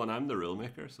Jacinta's not the one, I'm the rule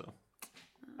maker, so.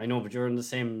 I know, but you're in the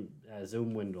same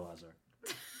Zoom window as her.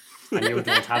 And you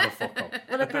don't have a fuck up.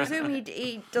 Well, I presume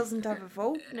he doesn't have a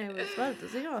vote now as well,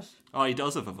 does he not? Oh, he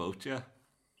does have a vote, yeah.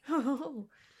 Oh,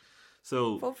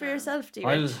 So, vote for yourself, dear.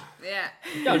 I'll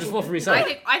Yeah. just vote for myself.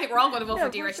 I think we're all going to vote Yeah,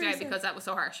 for D. vote Rich for now yourself. because that was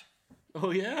so harsh.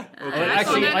 oh yeah. Well, Okay.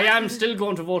 actually, so- I am still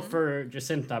going to vote for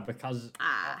Jacinta because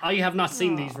I have not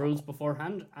seen these rules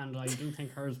beforehand, and I do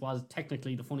think hers was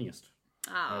technically the funniest.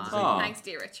 Oh, thanks,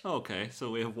 dear Rich. Okay,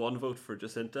 so we have one vote for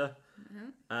Jacinta.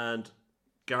 And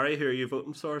Gary, who are you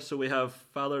voting for? So we have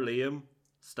Father Liam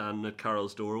standing at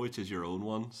Carol's door, which is your own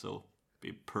one, so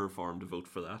be poor form to vote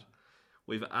for that.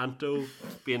 We've Anto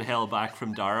being held back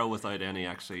from Dara without any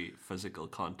actually physical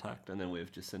contact, and then we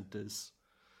have Jacinta's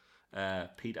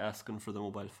Pete asking for the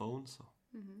mobile phone. So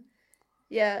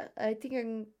Yeah, I think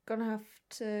I'm gonna have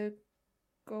to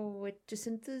go with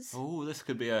Jacinta's. oh, this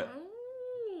could be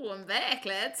I'm back,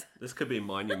 lads. this could be a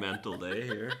monumental day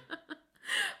here.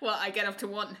 Well, I get up to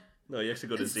 1 No, you actually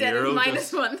go to instead zero. of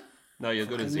minus 1. No, you'll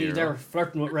go to They're 0.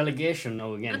 flirting with relegation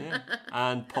now again. Yeah.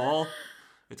 And Paul,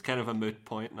 it's kind of a moot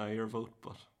point now, your vote,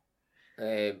 but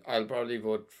I'll probably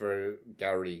vote for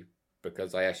Gary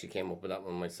because I actually came up with that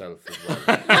one myself as well.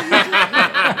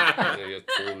 I just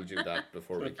told you that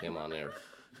before we came on air.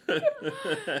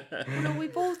 No, we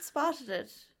both spotted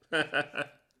it.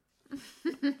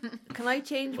 Can I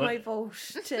change my vote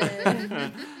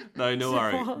to...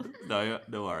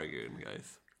 no arguing,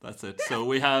 guys. That's it. So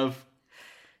we have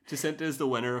Jacinta is the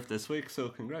winner of this week, so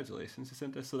congratulations,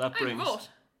 Jacinta. So that brings... vote.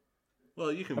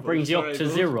 Well, you can That vote. brings you up Sorry, to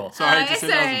vote. 0. Sorry,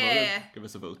 Jacinta sorry, hasn't voted. yeah. Give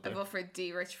us a vote I there. vote for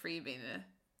D. Rich for you being a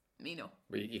Mino.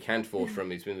 But you can't vote for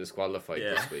him. He's been disqualified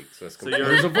Yeah. this week. So it's So completely...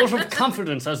 There's a vote of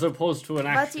confidence as opposed to an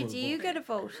actual Matthew, do you vote. get a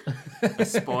vote? A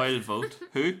spoiled vote.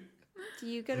 Who? Do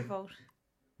you get a vote?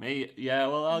 Me? Yeah,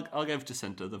 well, I'll give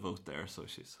Jacinta the vote there, so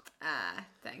she's...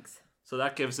 Thanks. So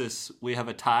that gives us... We have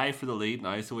a tie for the lead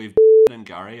now, so we've and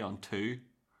Gary on 2,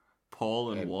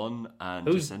 Paul on 1, and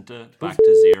who's- Jacinta back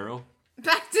to 0.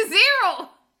 Back to 0!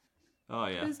 Oh,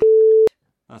 yeah.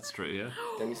 That's true, yeah.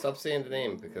 Can you stop saying the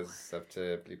name because I have to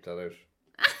bleep that out.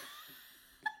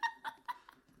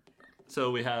 So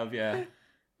we have, yeah...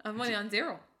 I'm only on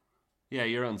 0. Yeah,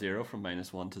 you're on 0 from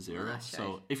 -1 to 0. Ah, So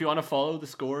shite. if you want to follow the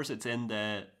scores, it's in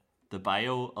the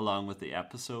bio along with the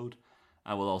episode.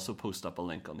 And we'll also post up a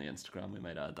link on the Instagram. We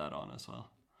might add that on as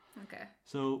well. Okay.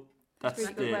 So that's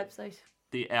Really good website.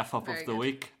 the F up Very of the good.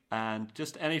 week. And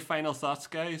just any final thoughts,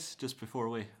 guys, just before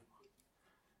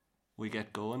we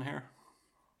get going here?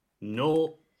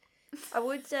 No. I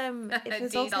would, if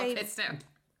it's D's all okay, pissed now.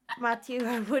 Matthew,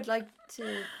 I would like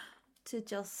to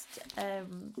just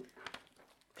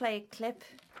play a clip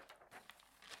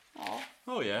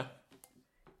Oh, yeah.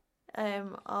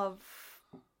 of...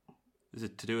 Is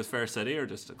it to do with Fair City or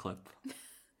just a clip?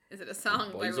 Is it a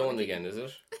song by Boyzone Ronan again, is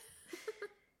it?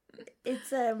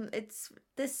 It's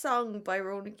this song by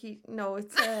Ronan Keating. No,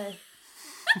 it's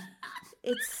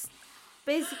it's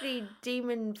basically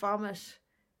Demon Vomit,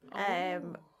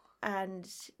 and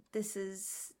this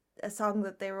is a song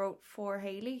that they wrote for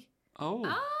Hayley, Oh.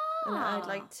 and I'd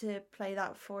like to play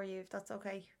that for you if that's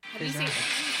okay. Have you seen it?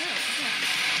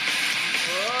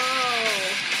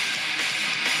 Whoa.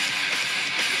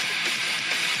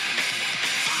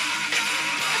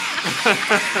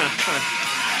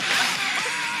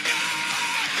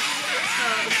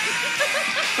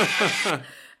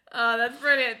 Oh, that's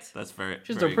brilliant. That's very,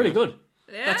 They're very pretty good.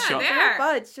 Yeah, That's shot. there.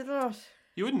 But should not.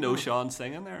 You wouldn't know Sean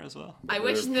singing there as well. I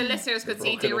wish the listeners could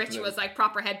see broken D. up Rich now. was like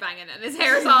proper headbanging and his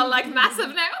hair's all like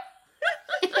massive now.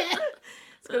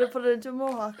 It's gonna put it into a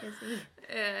mohawk, isn't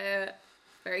it?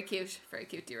 Very cute,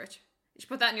 D. Rich. You should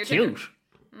put that in your Cute.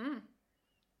 Tinder.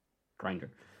 Grinder.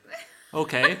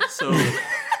 Okay, so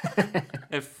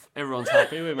if everyone's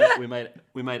happy,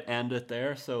 we might end it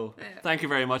there. So thank you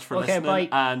very much for Okay, listening. bye.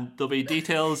 And there'll be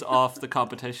details of the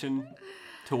competition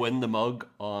to win the mug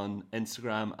on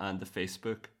Instagram and the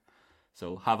Facebook.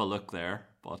 So have a look there.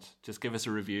 But just give us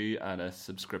a review and a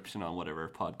subscription on whatever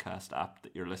podcast app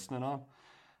that you're listening on.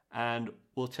 And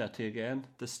we'll chat to you again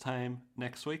this time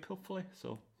next week, hopefully.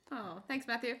 So Oh, thanks,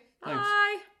 Matthew. Thanks.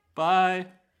 Bye. bye.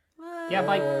 Yeah,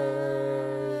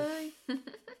 bye.